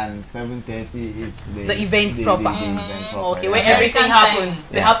moment, and 7:30 is the event proper. Okay, where yeah. everything happens,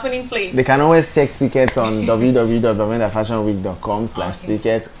 the happening place. They can always check tickets on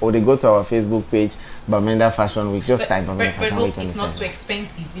www.bamendafashionweek.com/tickets, or they go to our Facebook page, Bamenda Fashion Week. Just type Bamenda Fashion Week. It's not too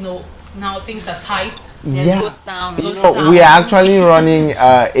expensive, you know. Now things are tight. Yeah. Goes down. We are actually running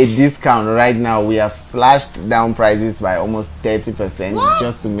a discount right now. We have slashed down prices by almost 30%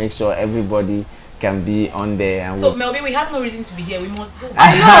 just to make sure everybody can be on there. And so Mel B, we have no reason to be here. We must go.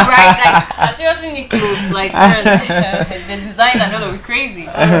 I know, right? Like I seriously need clothes. Like the design and all of it crazy.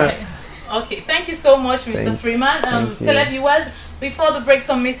 Okay, thank you so much, Mr. Freeman. Televiewers, before the break,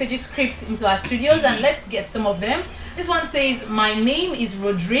 some messages crept into our studios, and let's get some of them. This one says, my name is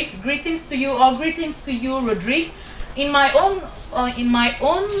Rodrigue. Greetings to you, or greetings to you, Rodrigue. In my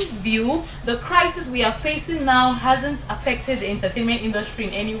own view, the crisis we are facing now hasn't affected the entertainment industry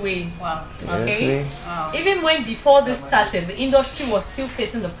in any way. Wow. Okay. Wow. Even when before this started, the industry was still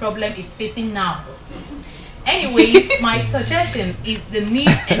facing the problem it's facing now. Anyways, my suggestion is the need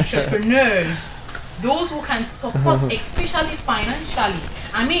entrepreneurs, those who can support, especially financially.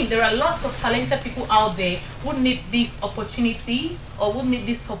 I mean, there are lots of talented people out there who need this opportunity or who need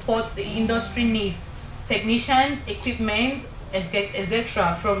this support the industry needs. Technicians, equipment,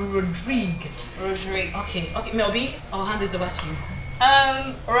 etc. From Rodrigue. Okay, Mel B, I'll hand this over to you.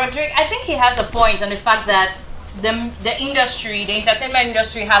 Rodrigue, I think he has a point on the fact that the industry, the entertainment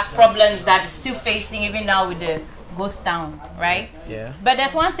industry, has problems that is still facing even now with the ghost town, right? Yeah. But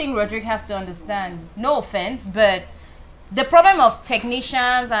there's one thing Rodrigue has to understand. No offense, but the problem of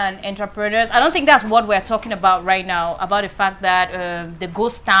technicians and entrepreneurs, I don't think that's what we're talking about right now, about the fact that the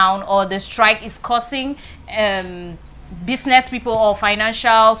ghost town or the strike is causing business people or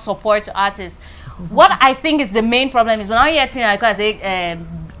financial support to artists. What I think is the main problem is when I hear things like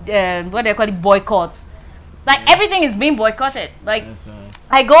what they call it, boycotts. Like everything is being boycotted. Like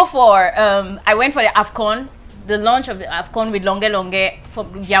I went for the AFCON, the launch of the AFCON with Longue Longue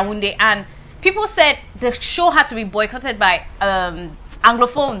from Yaoundé, and people said the show had to be boycotted by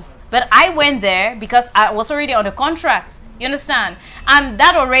Anglophones. But I went there because I was already on a contract. You understand? And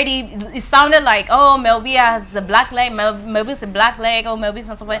that already, it sounded like, oh, Mel B has a black leg, Mel B's a black leg, oh, Mel B's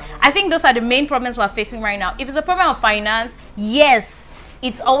not something. I think those are the main problems we're facing right now. If it's a problem of finance, yes,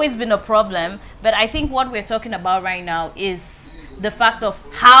 it's always been a problem. But I think what we're talking about right now is the fact of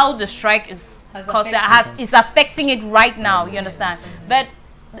how the strike is affecting it right now. You understand? But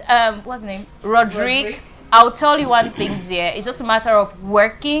what's his name? Rodrigue. I'll tell you one thing, dear. It's just a matter of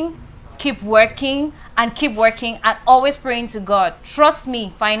keep working, and always praying to God. Trust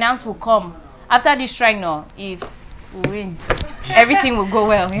me, finance will come. After this strike, no, if we win, everything will go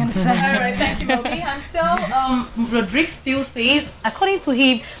well. You understand? All right, thank you, Mel B. Hansel. Rodrigue still says, according to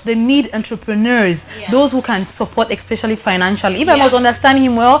him, they need entrepreneurs, those who can support, especially financially. If I must understand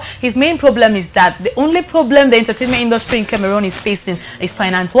him well, his main problem is that the only problem the entertainment industry in Cameroon is facing is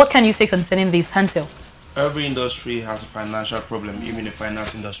finance. What can you say concerning this, Hansel? Every industry has a financial problem, even the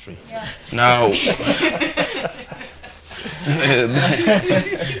finance industry. Yeah. Now,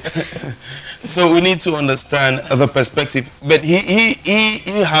 so we need to understand the perspective. But he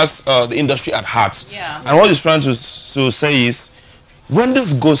has the industry at heart. Yeah. And what he's trying to say is, when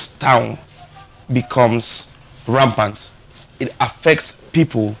this ghost town becomes rampant, it affects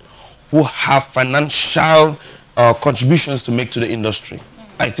people who have financial contributions to make to the industry.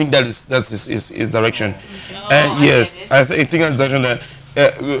 I think that's his direction. Yes, I think that's the direction that.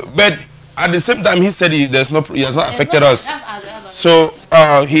 But at the same time, he said he has not affected us. So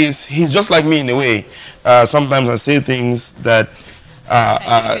he's just like me in a way. Sometimes I say things that that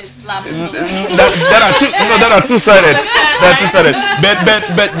are two-sided. But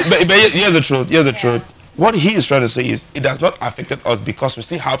here's the truth. Here's the truth. What he is trying to say is it has not affected us because we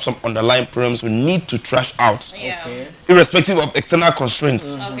still have some underlying problems we need to trash out, irrespective of external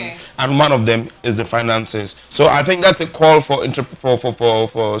constraints. And one of them is the finances. So I think that's a call for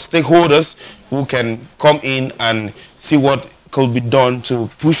stakeholders who can come in and see what could be done to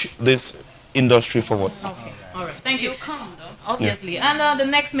push this industry forward. Okay, all right, thank you. Obviously, and the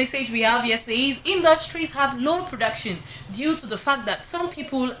next message we have here says industries have low production due to the fact that some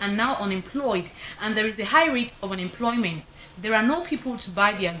people are now unemployed and there is a high rate of unemployment. There are no people to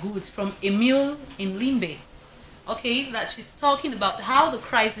buy their goods from Emil in Limbe. Okay, that she's talking about how the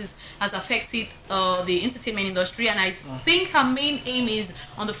crisis has affected the entertainment industry, and I think her main aim is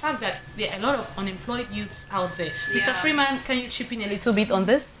on the fact that there are a lot of unemployed youths out there. Mr. Freeman, can you chip in a little bit on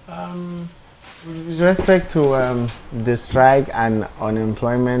this? With respect to the strike and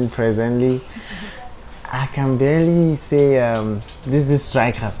unemployment presently, I can barely say this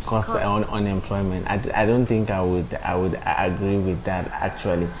strike has caused unemployment. I don't think I would agree with that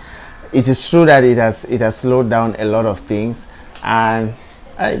actually. It is true that it has slowed down a lot of things, and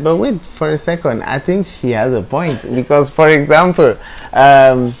but wait for a second, I think he has a point, because for example,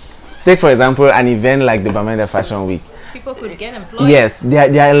 take for example an event like the Bamenda Fashion Week. People could get employed. Yes,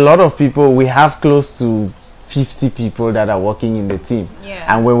 there are a lot of people. We have close to 50 people that are working in the team.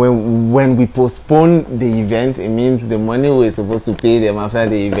 And when we postpone the event, it means the money we're supposed to pay them after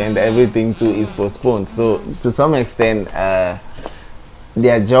the event, everything too is postponed. So to some extent,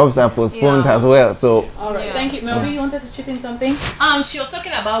 their jobs are postponed as well. So all right, thank you. Mel B, you wanted to chip in something? She was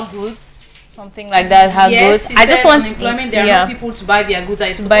talking about goods. Something like that, her goods. I just want employment. There are no people to buy their goods.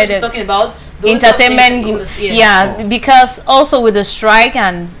 I suppose she's talking about entertainment goods. Because also with the strike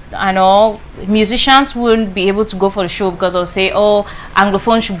and all, musicians wouldn't be able to go for the show because they'll say, oh,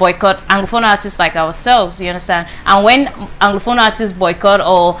 Anglophone should boycott Anglophone artists like ourselves, you understand? And when Anglophone artists boycott,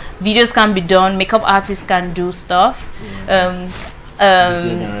 or videos can be done, makeup artists can do stuff,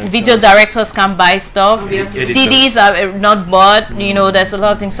 video directors can buy stuff, CDs are not bought, you know, there's a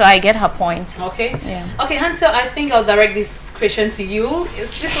lot of things. So I get her point. Okay. Okay, Hansel, I think I'll direct this question to you.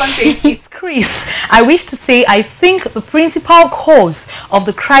 This one says, it's Chris. I wish to say I think the principal cause of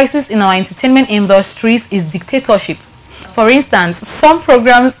the crisis in our entertainment industries is dictatorship. For instance, some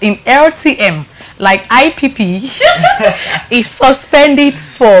programs in LTM like IPP is suspended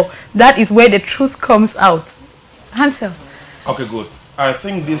for that is where the truth comes out. Hansel. Okay, good. I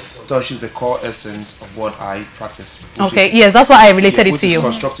think this touches the core essence of what I practice. Okay, yes, that's why I related it to you.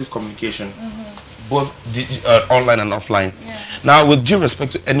 Constructive communication, both online and offline. Now, with due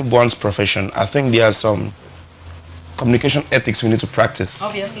respect to anyone's profession, I think there are some communication ethics we need to practice.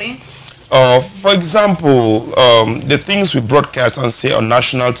 Obviously. For example, the things we broadcast and say on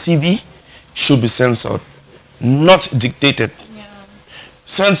national TV should be censored, not dictated.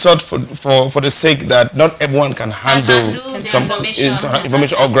 Censored for the sake that not everyone can handle some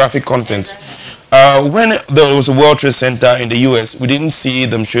information or graphic content. When there was a World Trade Center in the US, we didn't see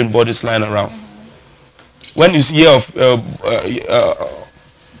them showing bodies lying around. When you hear of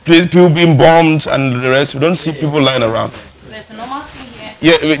people being bombed and the rest, we don't see people lying around. There's a normal thing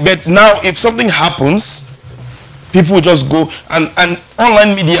here. Yeah, but now if something happens, people just go, and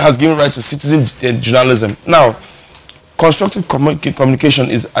online media has given right to citizen journalism. Now, constructive communication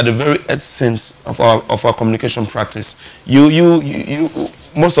is at the very essence of our communication practice.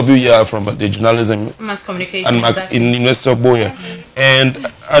 Most of you here are from the journalism, mass communication, and in University of Boya,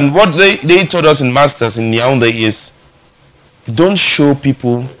 and what they told us in masters in Yaoundé is, don't show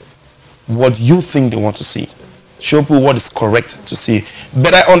people what you think they want to see. Show people what is correct to see.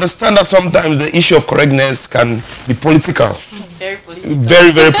 But I understand that sometimes the issue of correctness can be political. Very political.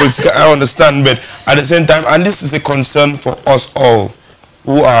 Very, very political. I understand, but at the same time, and this is a concern for us all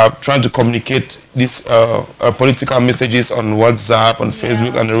who are trying to communicate these political messages on WhatsApp, on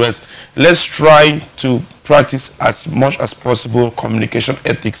Facebook, and the rest. Let's try to practice as much as possible communication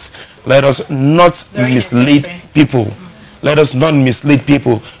ethics. Let us not mislead people. Let us not mislead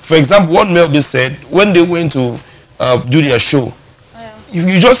people. For example, what Mel B said, when they went to do their show,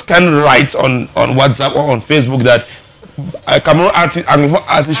 you just can't write on WhatsApp or on Facebook that a Cameroon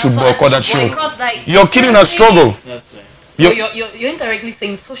artist should boycott that show. You're killing a struggle. That's right. So you're indirectly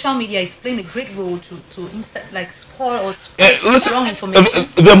saying social media is playing a great role to like spoil or spread wrong information.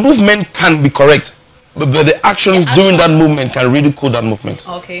 The movement can be correct. but the actions during that movement can really cool that movement.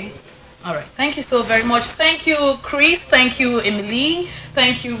 Okay. All right. Thank you so very much. Thank you, Chris. Thank you, Emily.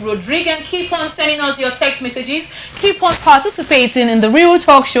 Thank you, Rodrigue. And keep on sending us your text messages. Keep on participating in the Real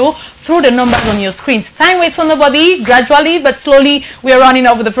Talk Show through the numbers on your screens. Time waits for nobody. Gradually but slowly, we are running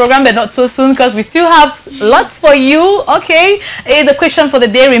up with the program, but not so soon because we still have lots for you. Okay. The question for the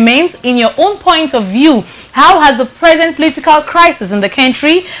day remains, in your own point of view, how has the present political crisis in the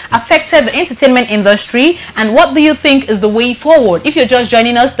country affected the entertainment industry, and what do you think is the way forward? If you're just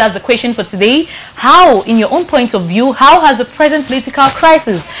joining us, that's the question for today. How, in your own point of view, how has the present political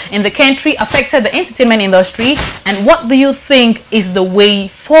crisis in the country affected the entertainment industry, and what do you think is the way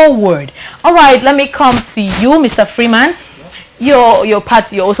forward? All right, let me come to you, Mr. Freeman. You're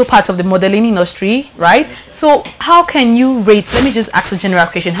also part of the modeling industry, right? So how can you rate, let me just ask a general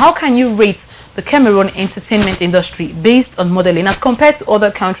question, how can you rate the Cameroon entertainment industry based on modeling as compared to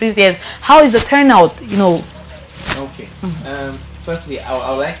other countries? Yes, how is the turnout, you know? Okay. Firstly,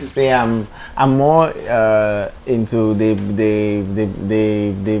 I would like to say I'm more into the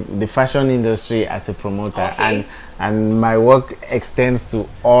fashion industry as a promoter, Okay. and my work extends to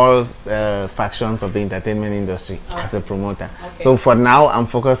all factions of the entertainment industry as a promoter. Okay. So for now, I'm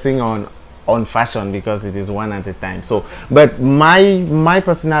focusing on fashion because it is one at a time. So, but my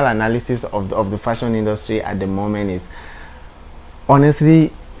personal analysis of the fashion industry at the moment is,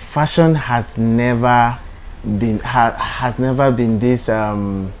 honestly, fashion has never been this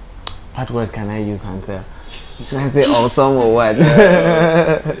what word can I use, Hansel? Should I say awesome or what?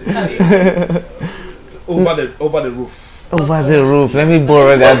 Over the roof. Over the roof. Let me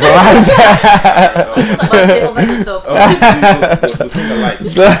borrow that one.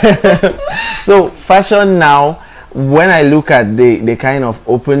 So fashion now, when I look at the kind of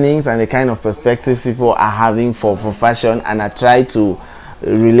openings and the kind of perspectives people are having for fashion, and I try to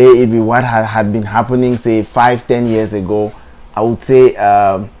relate it with what had been happening, say 5-10 years ago, I would say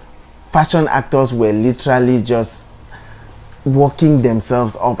fashion actors were literally just working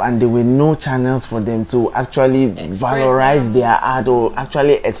themselves up, and there were no channels for them to actually valorize their art or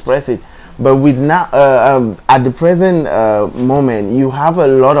actually express it. But with now, at the present moment, you have a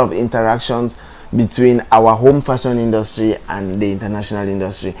lot of interactions between our home fashion industry and the international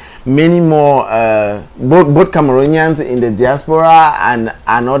industry. Many more, both Cameroonians in the diaspora and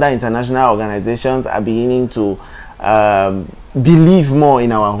other international organizations are beginning to believe more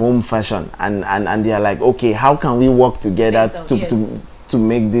in our home fashion, and they are like, okay, how can we work together to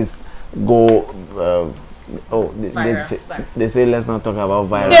make this go they say let's not talk about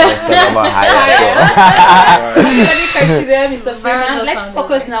viral, let's talk about higher. Mr. Freeman, let's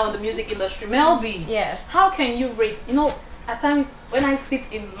focus now on the music industry. Mel B, how can you rate, you know, at times when I sit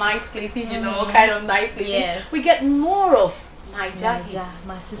in nice places, you know, kind of nice places, we get more of Niger hits.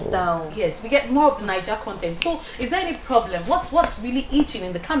 My sister. Yes, we get more of the Niger content. So, is there any problem? What's really itching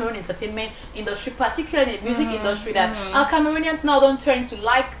in the Cameroon entertainment industry, particularly the music industry, that our Cameroonians now don't turn to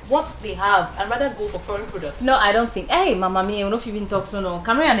like what they have and rather go for foreign products? No, I don't think. Hey, Mama, me, I don't know if you've been talking so no.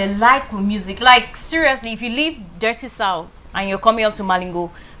 Cameroon, they like music. Like seriously, if you leave Dirty South and you're coming up to Malingo,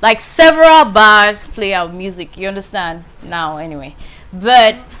 like several bars play our music. You understand now, anyway.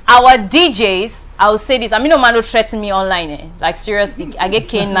 But our DJs, I will say this. I mean, no man will threaten me online. Like seriously, I get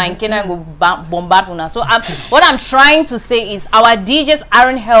K9 go bombard una. So what I'm trying to say is our DJs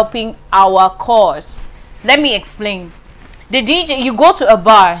aren't helping our cause. Let me explain. The DJ, you go to a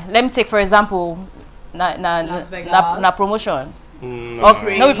bar. Let me take for example, na promotion.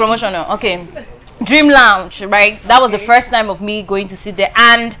 No promotion. No. Okay, Dream Lounge, right? That was the first time of me going to sit there,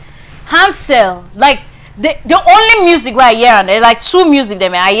 and Hansel, like. The only music where I hear, and like two music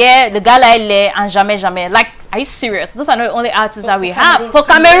them, I hear the Galaile and Jamais Jamais. Like, are you serious? Those are not the only artists that we have for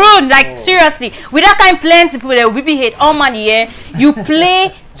Cameroon. Like seriously, with that kind of plenty people that we be hate all man here. You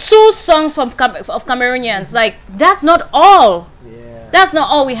play 2 songs of Cameroonians. Like that's not all. That's not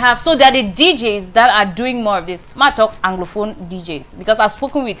all we have. So there are the DJs that are doing more of this. I talk Anglophone DJs because I've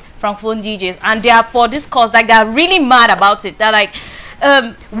spoken with Francophone DJs, and they are for this cause. Like they're really mad about it. They're like,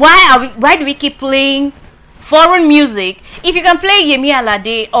 why do we keep playing foreign music if you can play Yemi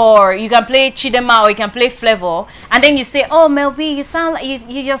Alade, or you can play Chidema, or you can play Flavor, and then you say, oh Mel B, you sound like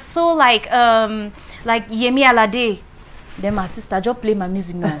you're so like Yemi Alade. Then my sister, just play my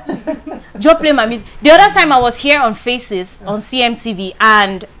music now. Just play my music. The other time I was here on Faces on CMTV,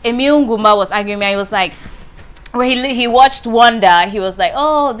 and Emil Ngumba was arguing me. He was like, where he watched Wonder, he was like,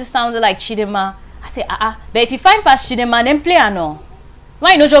 oh, this sounded like Chidema. I say, but if you find past Chidema, then play no.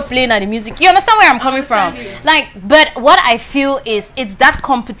 Why not just playing the music? You understand where I'm coming from? Like, but what I feel is it's that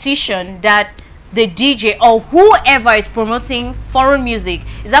competition that the DJ or whoever is promoting foreign music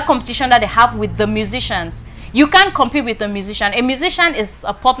is that competition that they have with the musicians. You can't compete with a musician. A musician is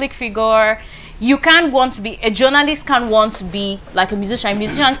a public figure. You can't want to be, a journalist can't want to be like a musician. A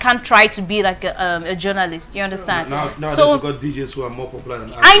musician can't try to be like a journalist. You understand? Now so there's got DJs who are more popular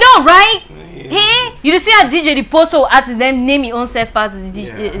than I know, right? Yeah. Hey, you see a DJ, the post so artist, then name your own self as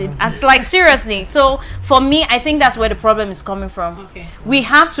it's like seriously. So for me, I think that's where the problem is coming from. Okay. We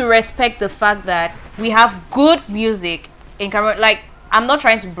have to respect the fact that we have good music in Cameroon. Like, I'm not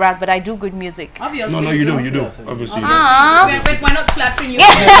trying to brag, but I do good music. Obviously. No, you do. Obviously. We're not flattering you. She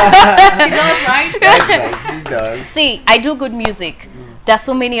does, right? She does. See, I do good music. There's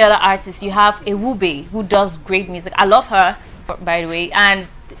so many other artists. You have Ewube, who does great music. I love her, by the way. And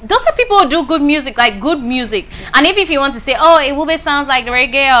those are people who do good music, like good music. And if you want to say, oh, Ewube sounds like the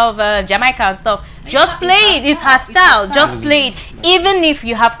reggae of Jamaica and stuff, just play it. It's her style. Just play it. Even if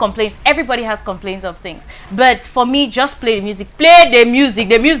you have complaints, everybody has complaints of things. But for me, just play the music. Play the music.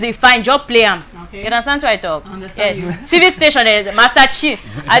 The music, fine. Just play them. Okay. You understand what I talk? I understand you. TV station, Masachi.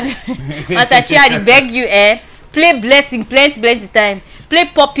 Masachi, I beg you, play Blessing, plenty time. Play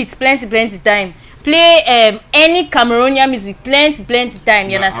Puppets, plenty time. Play any Cameroonian music, plenty time.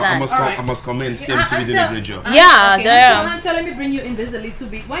 You understand? I must commend CMTV did a great job. Yeah, Hansel, let me bring you in this a little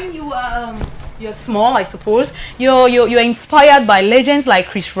bit. When you you're small, I suppose, you're inspired by legends like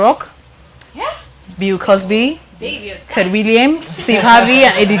Chris Rock, Bill Cosby, Ted Williams, Steve Harvey,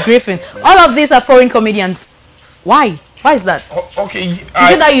 and Eddie Griffin. All of these are foreign comedians. Why? Why is that? Okay. Is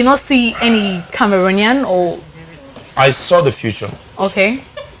it that you not see any Cameroonian or? I saw the future. Okay.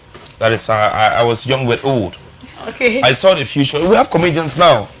 That is, I was young but old. Okay. I saw the future. We have comedians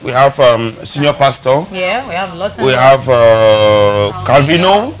now. We have Senior Pastor. Yeah, we have lots of we have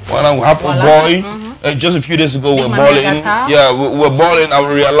Calvino. We have a boy. Just a few days ago, we're balling. Yeah, we're balling. I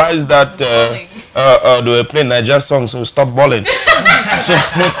realized that they were playing Niger songs, so we stopped balling.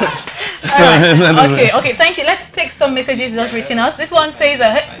 Okay, thank you. Let's take some messages just reaching us. This one says,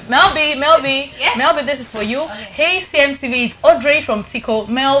 hey, Mel B, this is for you. Hey CMTV, it's Audrey from Tico.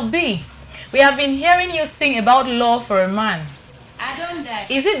 Mel B, we have been hearing you sing about love for a man. I don't know.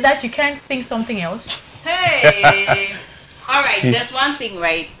 Is it that you can't sing something else? Hey, all right. There's one thing,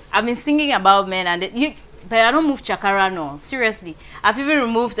 right? I've been singing about men, and but I don't move chakara, no. Seriously, I've even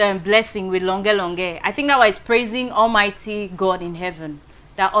removed blessing with longe. I think that was praising Almighty God in heaven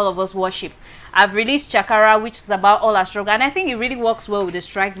that all of us worship. I've released Chakara, which is about all our struggle, and I think it really works well with the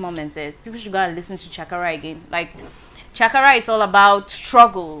strike moments. People should go and listen to Chakara again. Like, Chakara is all about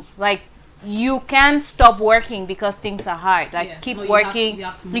struggles. Like, you can't stop working because things are hard. Like, keep working,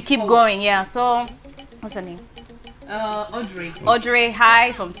 you keep going. Yeah. So, what's her name? Audrey,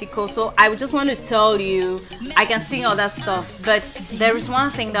 hi from Tico. So I just want to tell you, I can sing all that stuff, but there is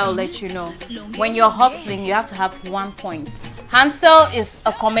one thing that will let you know. When you're hustling, you have to have one point. Hansel is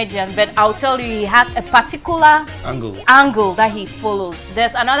a comedian, but I'll tell you, he has a particular angle that he follows.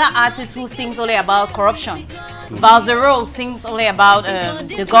 There's another artist who sings only about corruption. Valzero sings only about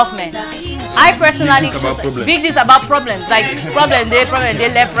the government. I personally choose about problems. Like problem, they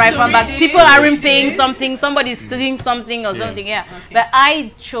left, right, from back. People aren't paying something, somebody's stealing something or something. Yeah. But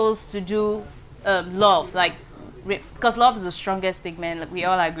I chose to do love, like, because love is the strongest thing, man. Like, we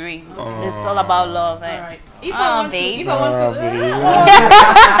all agree. It's all about love. Right? If I want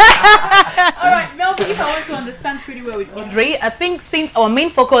to understand pretty well with Audrey, I think since our main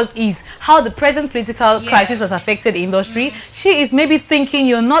focus is how the present political crisis has affected the industry, she is maybe thinking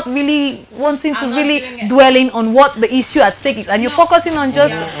you're not really wanting to really dwelling on what the issue at stake is, and you're focusing on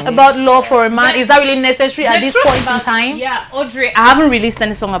just about love for a man. Is that really necessary at this point in time? Yeah, Audrey, I haven't released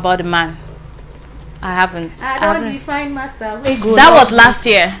any song about a man. I haven't. I don't define myself. That was last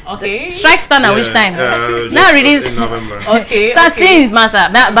year. Okay. Strike stand at which time? Now release. In November. Okay. So since Massa,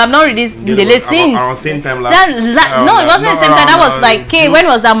 but I'm not released the late since. Around same time last. No, it wasn't the same time. That was like, okay, when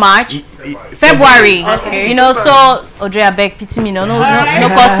was that? March? February. Okay. You know, so Audrey, I beg, pity me, no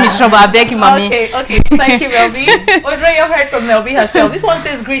cause me trouble. I beg you, mommy. Okay. Thank you, Mel B. Audrey, you've heard from Mel B herself. This one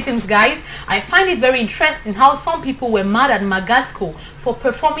says, greetings, guys. I find it very interesting how some people were mad at Magasco for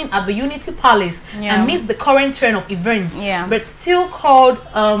performing at the Unity Palace amidst the current trend of events, but still called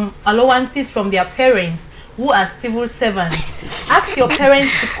allowances from their parents who are civil servants. Ask your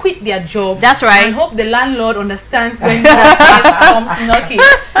parents to quit their job. That's right. I hope the landlord understands when your comes knocking.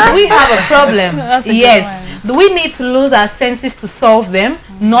 Do we have a problem? Yes. Do we need to lose our senses to solve them?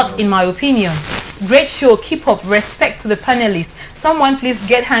 Not in my opinion. Great show. Keep up. Respect to the panelists. Someone please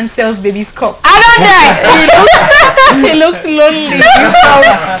get Hansel's baby's cup. I don't know. He looks lonely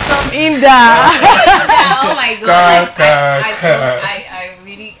from India. Oh my God.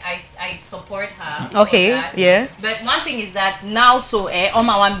 I support her. Okay, yeah. But one thing is that now, so all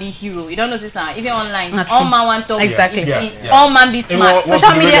man want be hero. You don't notice even online, That's all true. man want to Exactly. all man be smart.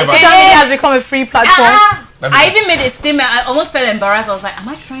 Social media has become a free platform. I even made a statement. I almost felt embarrassed. I was like, am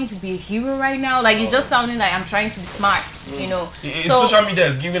I trying to be a hero right now? Like, it's just sounding like I'm trying to be smart, you know. So social media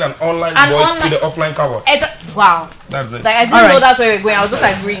is giving an online voice to the offline cover. Wow. That's it. Like, I didn't know that's where we're going. I was just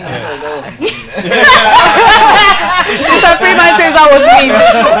agreeing. Mr. Freeman says that was me.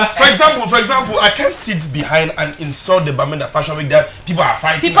 For example, I can't sit behind and insult the Bamenda Fashion Week that people are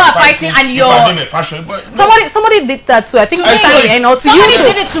fighting. People are fighting and you're doing a fashion. But somebody did that too. I think somebody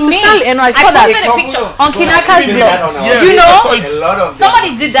did it to me. I saw that. I posted a picture on Kinaka's blog. You know,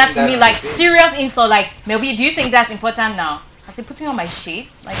 somebody did that to me, like serious insult. Like, Mel B, do you think that's important now? I said, putting on my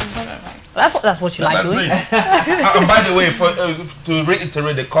shades, like that's what you like doing. And by the way, to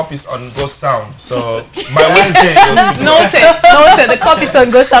reiterate, the copies on Ghost Town. So by Wednesday, noted. The copies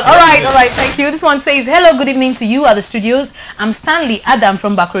on Ghost Town. All right. Thank you. This one says, "Hello, good evening to you at the studios. I'm Stanley Adam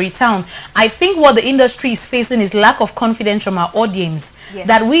from Bakuri Town. I think what the industry is facing is lack of confidence from our audience. Yeah.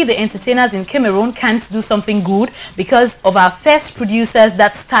 That we, the entertainers in Cameroon, can't do something good because of our first producers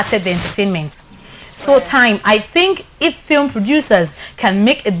that started the entertainment. So I think if film producers can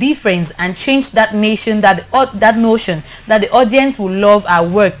make a difference and change that notion that the audience will love our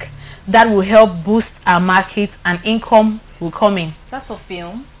work, that will help boost our markets and income will come in." That's for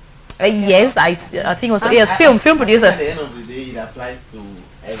film. Yes, I think also yes, film producers. At the end of the day, it applies to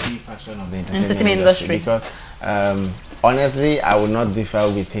every faction of the entertainment industry. Because honestly, I would not differ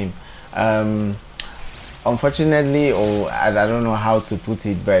with him. Unfortunately, or I don't know how to put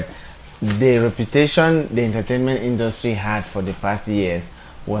it, but the reputation the entertainment industry had for the past years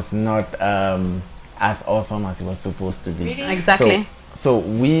was not as awesome as it was supposed to be. Really? Exactly. So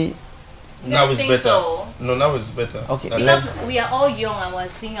we now it's better. So? No, now it's better. Okay. Because we are all young and we're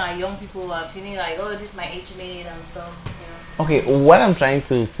seeing our young people who are feeling like, oh, this is my age mate and stuff. You know? Okay, what I'm trying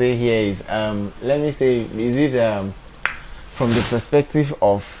to say here is, let me say, is it from the perspective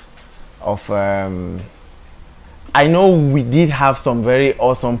of I know we did have some very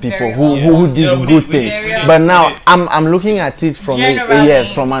awesome people who did good things, but now I'm looking at it from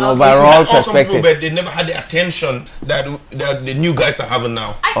from an overall perspective. People, but they never had the attention that the new guys are having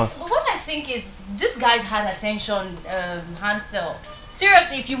now. What I think is this guy's had attention, Hansel.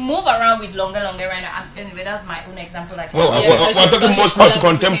 Seriously, if you move around with longer right now, anyway, that's my own example. Like, we're talking mostly of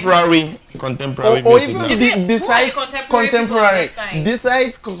contemporary or music even besides contemporary.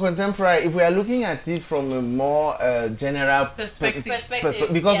 Besides contemporary, if we are looking at it from a more general perspective,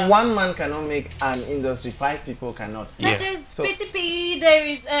 because one man cannot make an industry, 5 people cannot. Like there's PTP, there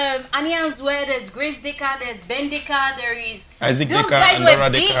is Anians where there's Grace Decker, there's Ben Decker, there is Isaac those Decker, guys and were Laura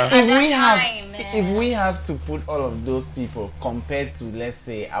big Decker. at that time. If we have to put all of those people compared to, let's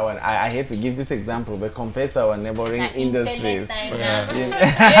say, I hate to give this example, but compared to our neighboring industries. I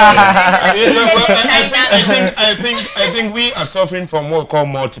think we are suffering from what we call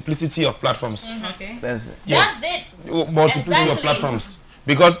multiplicity of platforms. Okay. That's it. Multiplicity of platforms.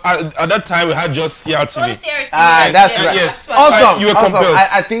 Because at that time we had just CRTV. That's right. Yes. Awesome. You were compelled.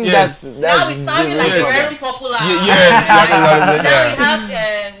 I think that's now it's sounding like we're very popular. Yes. Now we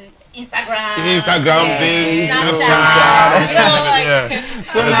have Instagram, Snapchat.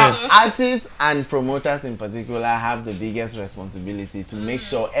 So now artists and promoters in particular have the biggest responsibility to make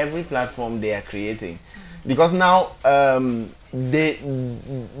sure every platform they are creating, because now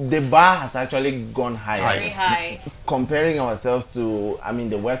the bar has actually gone higher. Very high. Comparing ourselves to,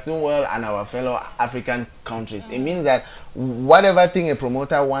 the Western world and our fellow African countries, it means that whatever thing a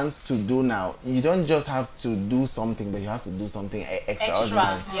promoter wants to do now, you don't just have to do something, but you have to do something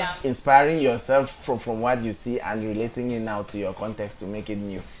extraordinary. Inspiring yourself from what you see and relating it now to your context to make it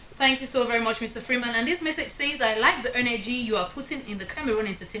new. Thank you so very much, Mr. Freeman. And this message says, "I like the energy you are putting in the Cameroon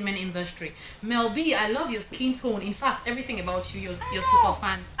entertainment industry. Mel B, I love your skin tone. In fact, everything about you, you're super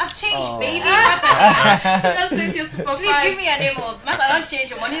fan." I've changed, baby. She just says you're super Please fan. give me a name of. I don't change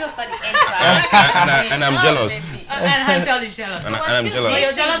your money. Don't study And I'm jealous. And Hansel is jealous. And I'm jealous. But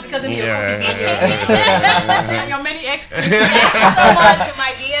you're jealous because of your copies. And your many exes. Thank you so much for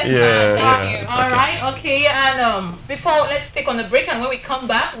my DS. Thank you. All right, okay. And before, let's take on a break, and when we come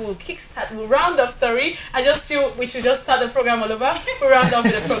back, we'll round up. I just feel we should just start the program all over. We'll round up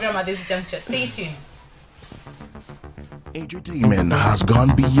with the program at this juncture. Stay tuned. Entertainment has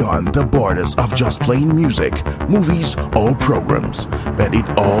gone beyond the borders of just playing music, movies, or programs, but it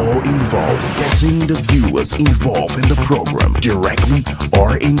all involves getting the viewers involved in the program, directly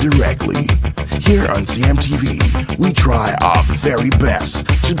or indirectly. Here on CMTV, we try our very best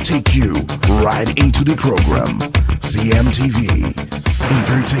to take you right into the program. CMTV.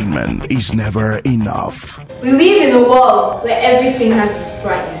 Entertainment is never enough. We live in a world where everything has its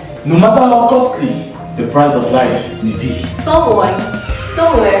price. No matter how costly the price of life may be, Someone,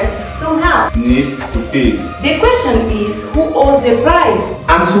 somewhere, somehow needs to pay. The question is, who owes the price?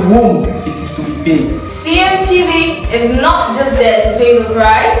 And to whom it is to be paid. CMTV is not just there to pay the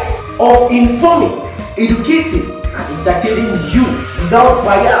price Of informing, educating, and entertaining you without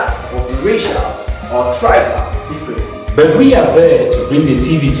bias of racial or tribal differences. But we are there to bring the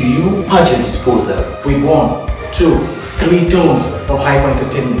TV to you at your disposal with 1, 2, 3 tones of hyper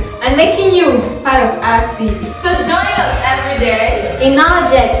entertainment. and making you part of our TV. So join us every day in our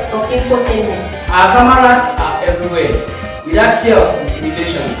jet of infotainment. Our cameras are everywhere, without fear of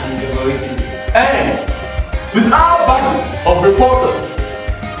intimidation and favoritism. And with our bodies of reporters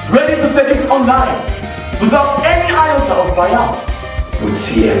ready to take it online without any iota of bias. With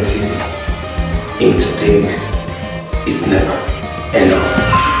CMTV, entertainment is never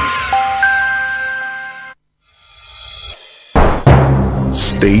enough.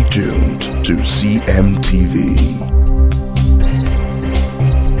 Stay tuned to CMTV.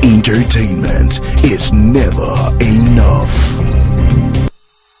 Entertainment is never enough.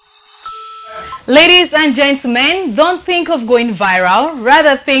 Ladies and gentlemen, don't think of going viral,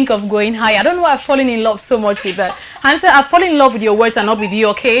 rather think of going high. I don't know why I've fallen in love so much with that. Hansel, I've fallen in love with your words and not with you,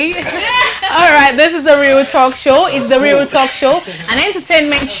 okay? Alright, this is the Real Talk Show. It's the Real Talk Show, an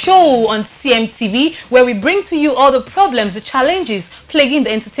entertainment show on CMTV where we bring to you all the problems, the challenges plaguing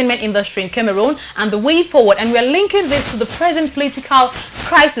the entertainment industry in Cameroon and the way forward. And we're linking this to the present political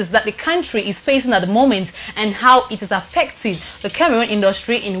crisis that the country is facing at the moment and how it is affecting the Cameroon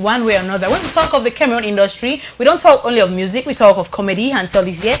industry in one way or another. When we talk of the Cameroon industry, we don't talk only of music, we talk of comedy, Hansel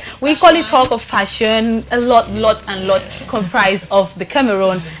is here. We call it talk of fashion, a lot comprised of the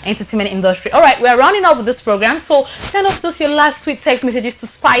Cameroon entertainment industry. Alright, we're rounding up with this program, so send us those your last sweet text messages to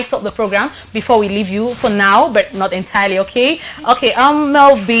spice up the program before we leave you for now, but not entirely, okay? Okay,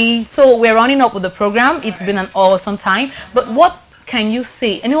 Mel B, so we're running up with the program. It's been an awesome time, but what can you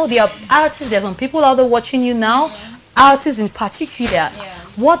say? You know, there are artists, there's some people out there watching you now, artists in particular.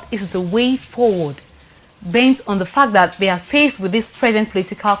 What is the way forward based on the fact that they are faced with this present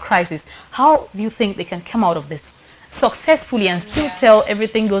political crisis? How do you think they can come out of this successfully and still sell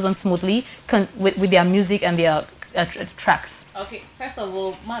everything goes on smoothly with their music and their tracks? Okay, first of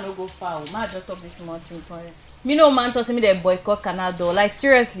all, man, no go far. Man, just talk this much important. Me no man to say me they boycott Canada. Like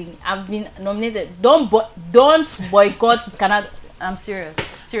seriously, I've been nominated. Don't boycott Canada. I'm serious.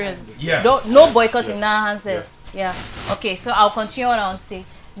 Seriously. Yeah. No boycotting now, Hansel. Yeah. Okay, so I'll continue what I want to say.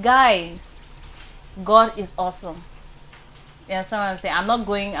 Guys, God is awesome. Yeah, so I'm saying I'm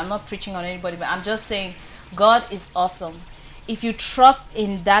not preaching on anybody, but I'm just saying God is awesome. If you trust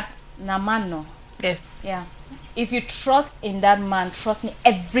in that namano. Yes. Yeah. If you trust in that man, trust me,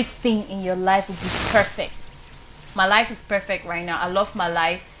 everything in your life will be perfect. My life is perfect right now. I love my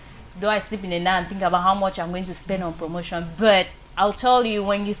life. Though I sleep in the night and think about how much I'm going to spend on promotion. But I'll tell you,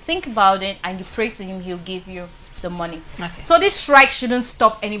 when you think about it and you pray to him, he'll give you the money. Okay. So this strike shouldn't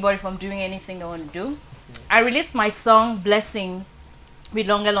stop anybody from doing anything they want to do. I released my song, Blessings, with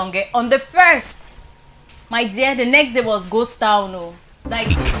Longe Longe on the 1st. My dear, the next day was ghost town. No.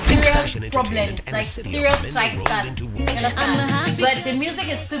 Like serious problems, like serious strike start. But the music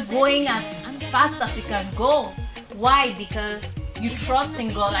is still going as fast as it can go. Why? Because you trust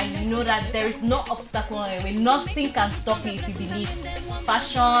in God and you know that there is no obstacle on your way. Nothing can stop you if you believe.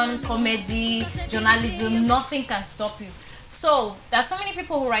 Fashion, comedy, journalism, nothing can stop you. So there's so many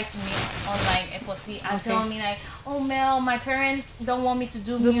people who write to me online, Eposi, and tell me like, oh Mel, my parents don't want me to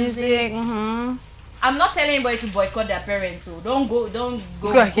do music. I'm not telling anybody to boycott their parents, so don't go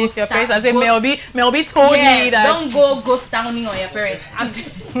against your parents. I say Mel B told me that. Don't go ghost towning on your parents.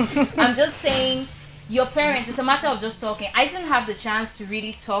 I'm just saying, your parents, it's a matter of just talking. I didn't have the chance to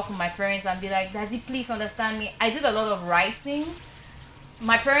really talk with my parents and be like, Daddy, please understand me. I did a lot of writing.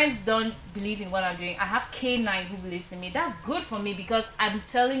 My parents don't believe in what I'm doing. I have K9 who believes in me. That's good for me because I'm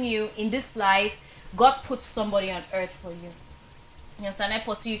telling you, in this life, God puts somebody on earth for you. You understand?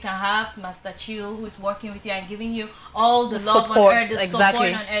 Eposi, you can have Master Chill who is working with you and giving you all the love support, on earth, the support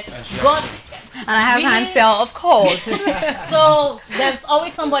on earth. God, and I have Hansel, of course. So there's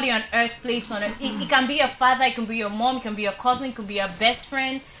always somebody on earth placed on it. It can be your father, it can be your mom, it can be your cousin, it can be your best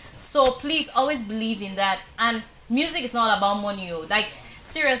friend. So please always believe in that. And music is not about money. Like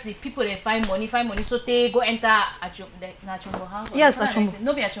seriously, people they find money, so they go enter Achumbo house. Yes, Achumbo.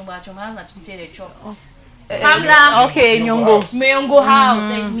 No be Achumbo house, they chop. Okay, Nyongo house,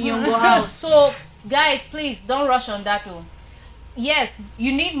 Nyongo house. So guys, please don't rush on that. yes,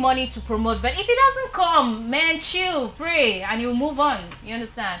 you need money to promote, but if it doesn't come, man, chill, pray, and you move on. You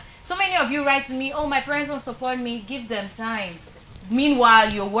understand? So many of you write to me, oh, my parents don't support me. Give them time.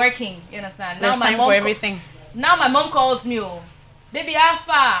 Meanwhile, you're working. You understand? There's time for everything. Now my mom calls me, oh, baby, how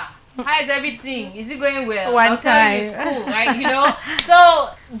far? How is everything? Is it going well? One time. It's cool, right? You know? So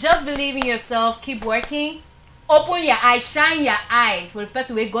just believe in yourself. Keep working. Open your eyes, shine your eye for the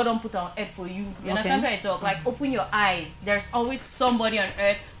person where God don't put on earth for you. You understand what I talk? Like, open your eyes. There's always somebody on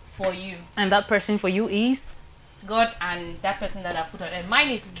earth for you. And that person for you is? God and that person that I put on earth. Mine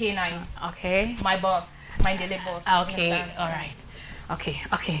is K9. Okay. My boss. My daily boss. Okay. All right.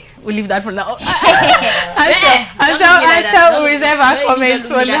 Okay. We'll leave that for now. Ansel, we reserve our comments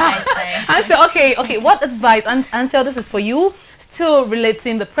for now. Ansel, okay. What advice, Ansel, this is for you, still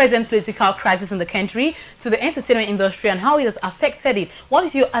relating the present political crisis in the country to the entertainment industry and how it has affected it. What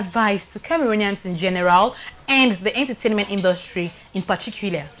is your advice to Cameroonians in general and the entertainment industry in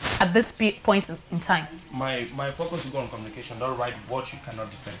particular at this point in time? My focus will go on communication. Don't write what you cannot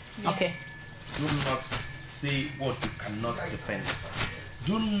defend. Okay. Do not say what you cannot defend.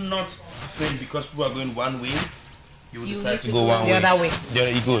 Do not think because people are going one way, you decide to go one way. The other way.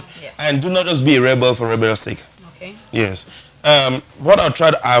 Yeah, good. Yeah. And do not just be a rebel for rebel's sake. Okay. Yes. What I'll try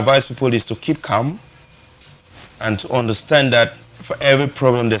to advise people is to keep calm and to understand that for every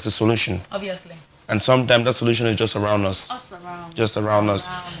problem there's a solution. Obviously. And sometimes that solution is just around us. Just around us.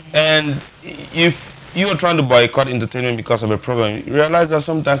 And if you are trying to boycott entertainment because of a problem, you realize that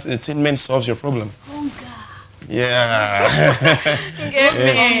sometimes entertainment solves your problem. Yeah.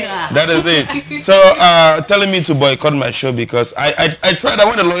 That is it. So telling me to boycott my show because I tried.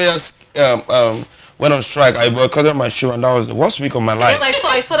 When the lawyers went on strike, I boycotted my show, and that was the worst week of my life. Well,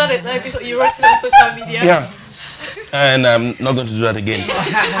 I saw that episode. You wrote it on social media. Yeah. And I'm not going to do that again.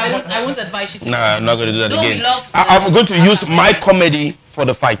 I won't advise you to. No, I'm not going to do that again. I'm going to use my comedy for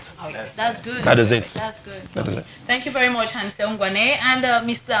the fight. That's good. That is it. That's good. That is it. Thank you very much, Hansel Ngwane, and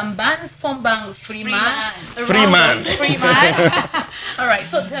Mr. Mbans Fombang Freeman. Freeman. All right,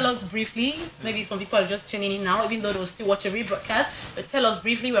 so tell us briefly, maybe some people are just tuning in now, even though they'll still watch a rebroadcast, but tell us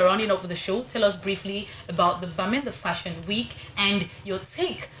briefly, we're rounding up with the show, tell us briefly about the Bamenda Fashion Week and your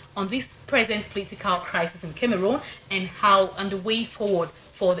take on this present political crisis in Cameroon and the way forward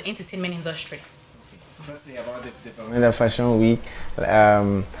for the entertainment industry. Firstly, about the Bamenda Fashion Week,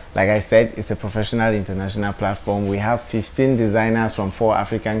 like I said, it's a professional international platform. We have 15 designers from 4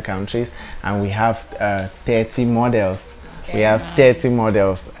 African countries, and we have 30 models. Okay. We have 30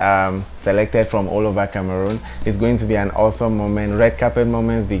 models selected from all over Cameroon. It's going to be an awesome moment. Red carpet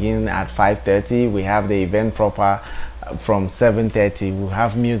moments begin at 5:30. We have the event proper from 7:30. We'll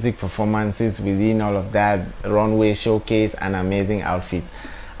have music performances within all of that, runway showcase, and amazing outfits.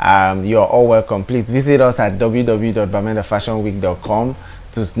 You're all welcome. Please visit us at www.bamendafashionweek.com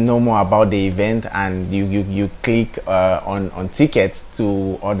to know more about the event, and you click on tickets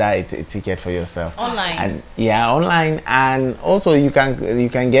to order a ticket for yourself online. And online, and also you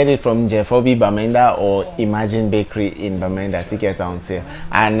can get it from Jeffobi Bamenda or Imagine Bakery in Bamenda. Tickets are on sale.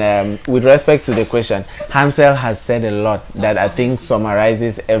 And with respect to the question, Hansel has said a lot that I think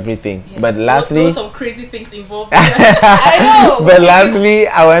summarizes everything. Yes. But lastly, there were some crazy things involved. I know. But lastly,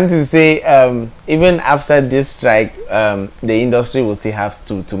 I want to say, even after this strike, the industry will still have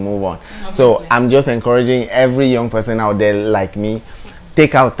to move on. Obviously. So I'm just encouraging every young person out there like me,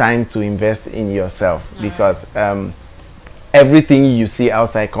 take out time to invest in yourself, because everything you see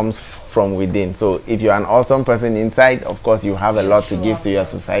outside comes from within. So if you're an awesome person inside, of course you have a lot to give to your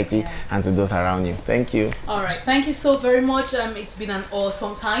society and to those around you. Thank you. All right, thank you so very much. It's been an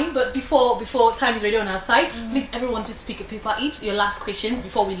awesome time, but before time is ready on our side, please everyone just speak a paper each, your last questions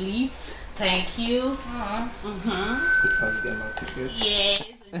before we leave. Thank you. Yes.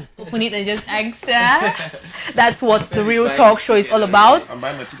 Open it and just answer. That's what the real talk show is all about. I'm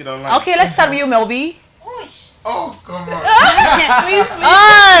buying my ticket online. Okay, let's start with you, Mel B. Oh, come on. Please.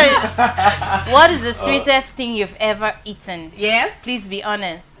 What is the sweetest thing you've ever eaten? Yes. Please be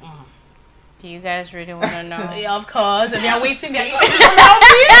honest. Do you guys really want to know? Yeah, of course. And we are waiting.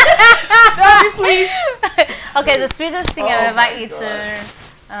 Please. Okay, the sweetest thing I've ever eaten.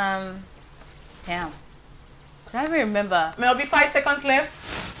 Damn. I don't even remember. Maybe 5 seconds left.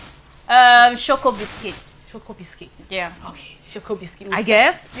 Choco biscuit. Choco biscuit. Yeah. Okay. Choco biscuit. I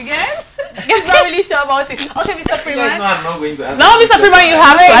guess. You guess? I'm not really sure about it. Okay, Mr. Freeman. No, I'm not going to answer. No, Mr. Freeman, you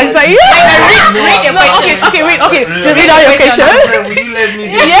have to answer. Read your question. Okay, wait. Okay, read out your question. Will you let me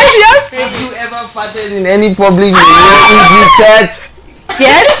do it? Yes. Have you ever farted in any public church?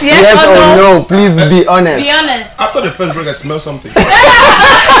 Yes or no? Please be honest. Be honest. After the first break, I smell something.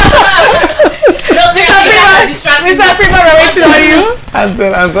 Mr. Freeman, we're waiting on you.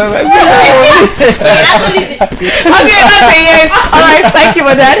 Hansel. Okay, that's a yes. All right, thank you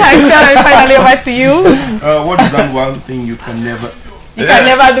for that. Hansel, and finally over to you. What is that one thing you can never... You can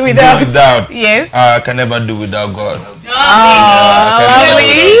never do without. Yes. I can never do without God. Lovely.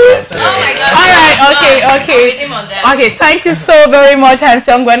 All right. Okay. Okay. Thank you so very much,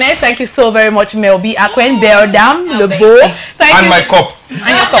 Hansel Ngwane. Thank you so very much, Mel B Akwen, Beldam, Lebo. And my cup.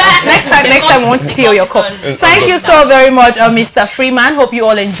 And your cup. Next time, I want to see your cup. Thank you so very much, Mr. Freeman. Hope you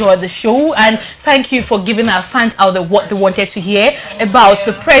all enjoyed the show, and thank you for giving our fans out what they wanted to hear about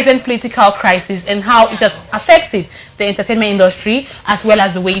the present political crisis and how it has affected the entertainment industry as well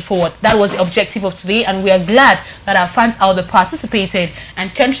as the way forward. That was the objective of today, and we are glad that our fans out there participated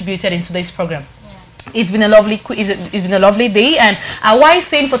and contributed into this program. It's been a lovely day, and our wise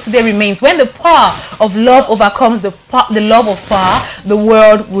saying for today remains: when the power of love overcomes the love of power, the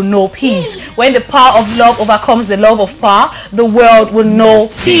world will know peace. When the power of love overcomes the love of power, the world will know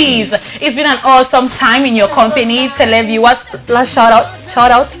peace. It's been an awesome time in your company. Televiewers, last shout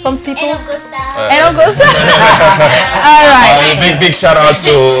out some people. All right. Big shout out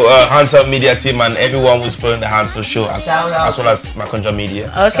to Hansel Media team and everyone who's following the Hansel show, as well as Makonja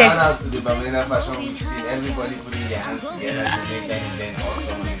Media. Okay. Shout out to the Bamina Fashion Week team. Everybody putting their hands together to make that event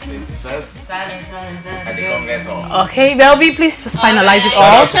awesome on the 21st at the Congress Hall. Okay, Velby, please just finalize it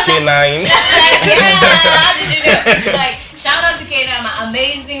all. Shout out to K9. Shout out to K9, my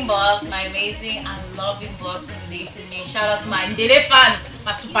amazing boss, my amazing and loving boss who believed in me. Shout out to my Ndele fans,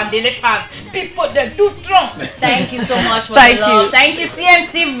 my super Ndele fans. People, they're too strong. Thank you so much for the love. Thank you,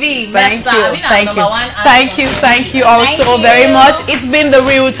 CMTV. Thank you also very much. It's been the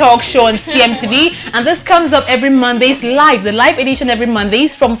Real Talk Show on CMTV, and this comes up every Mondays live. The live edition every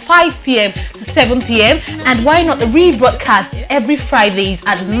Mondays from 5 p.m. to 7 p.m. and why not the rebroadcast every Fridays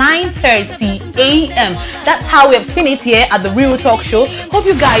at 9:30 a.m. That's how we have seen it here at the Real Talk Show. Hope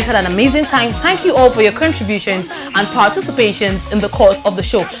you guys had an amazing time. Thank you all for your contributions and participations in the course of the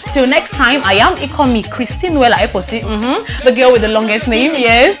show. Till next time, I am Ikome Noella Eposi, the girl with the longest name.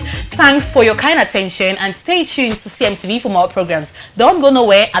 Yes. Thanks for your kind attention, and stay tuned to CMTV for more programs. Don't go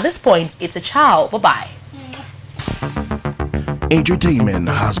nowhere. At this point, it's a ciao. Bye-bye. Entertainment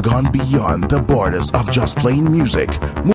has gone beyond the borders of just playing music.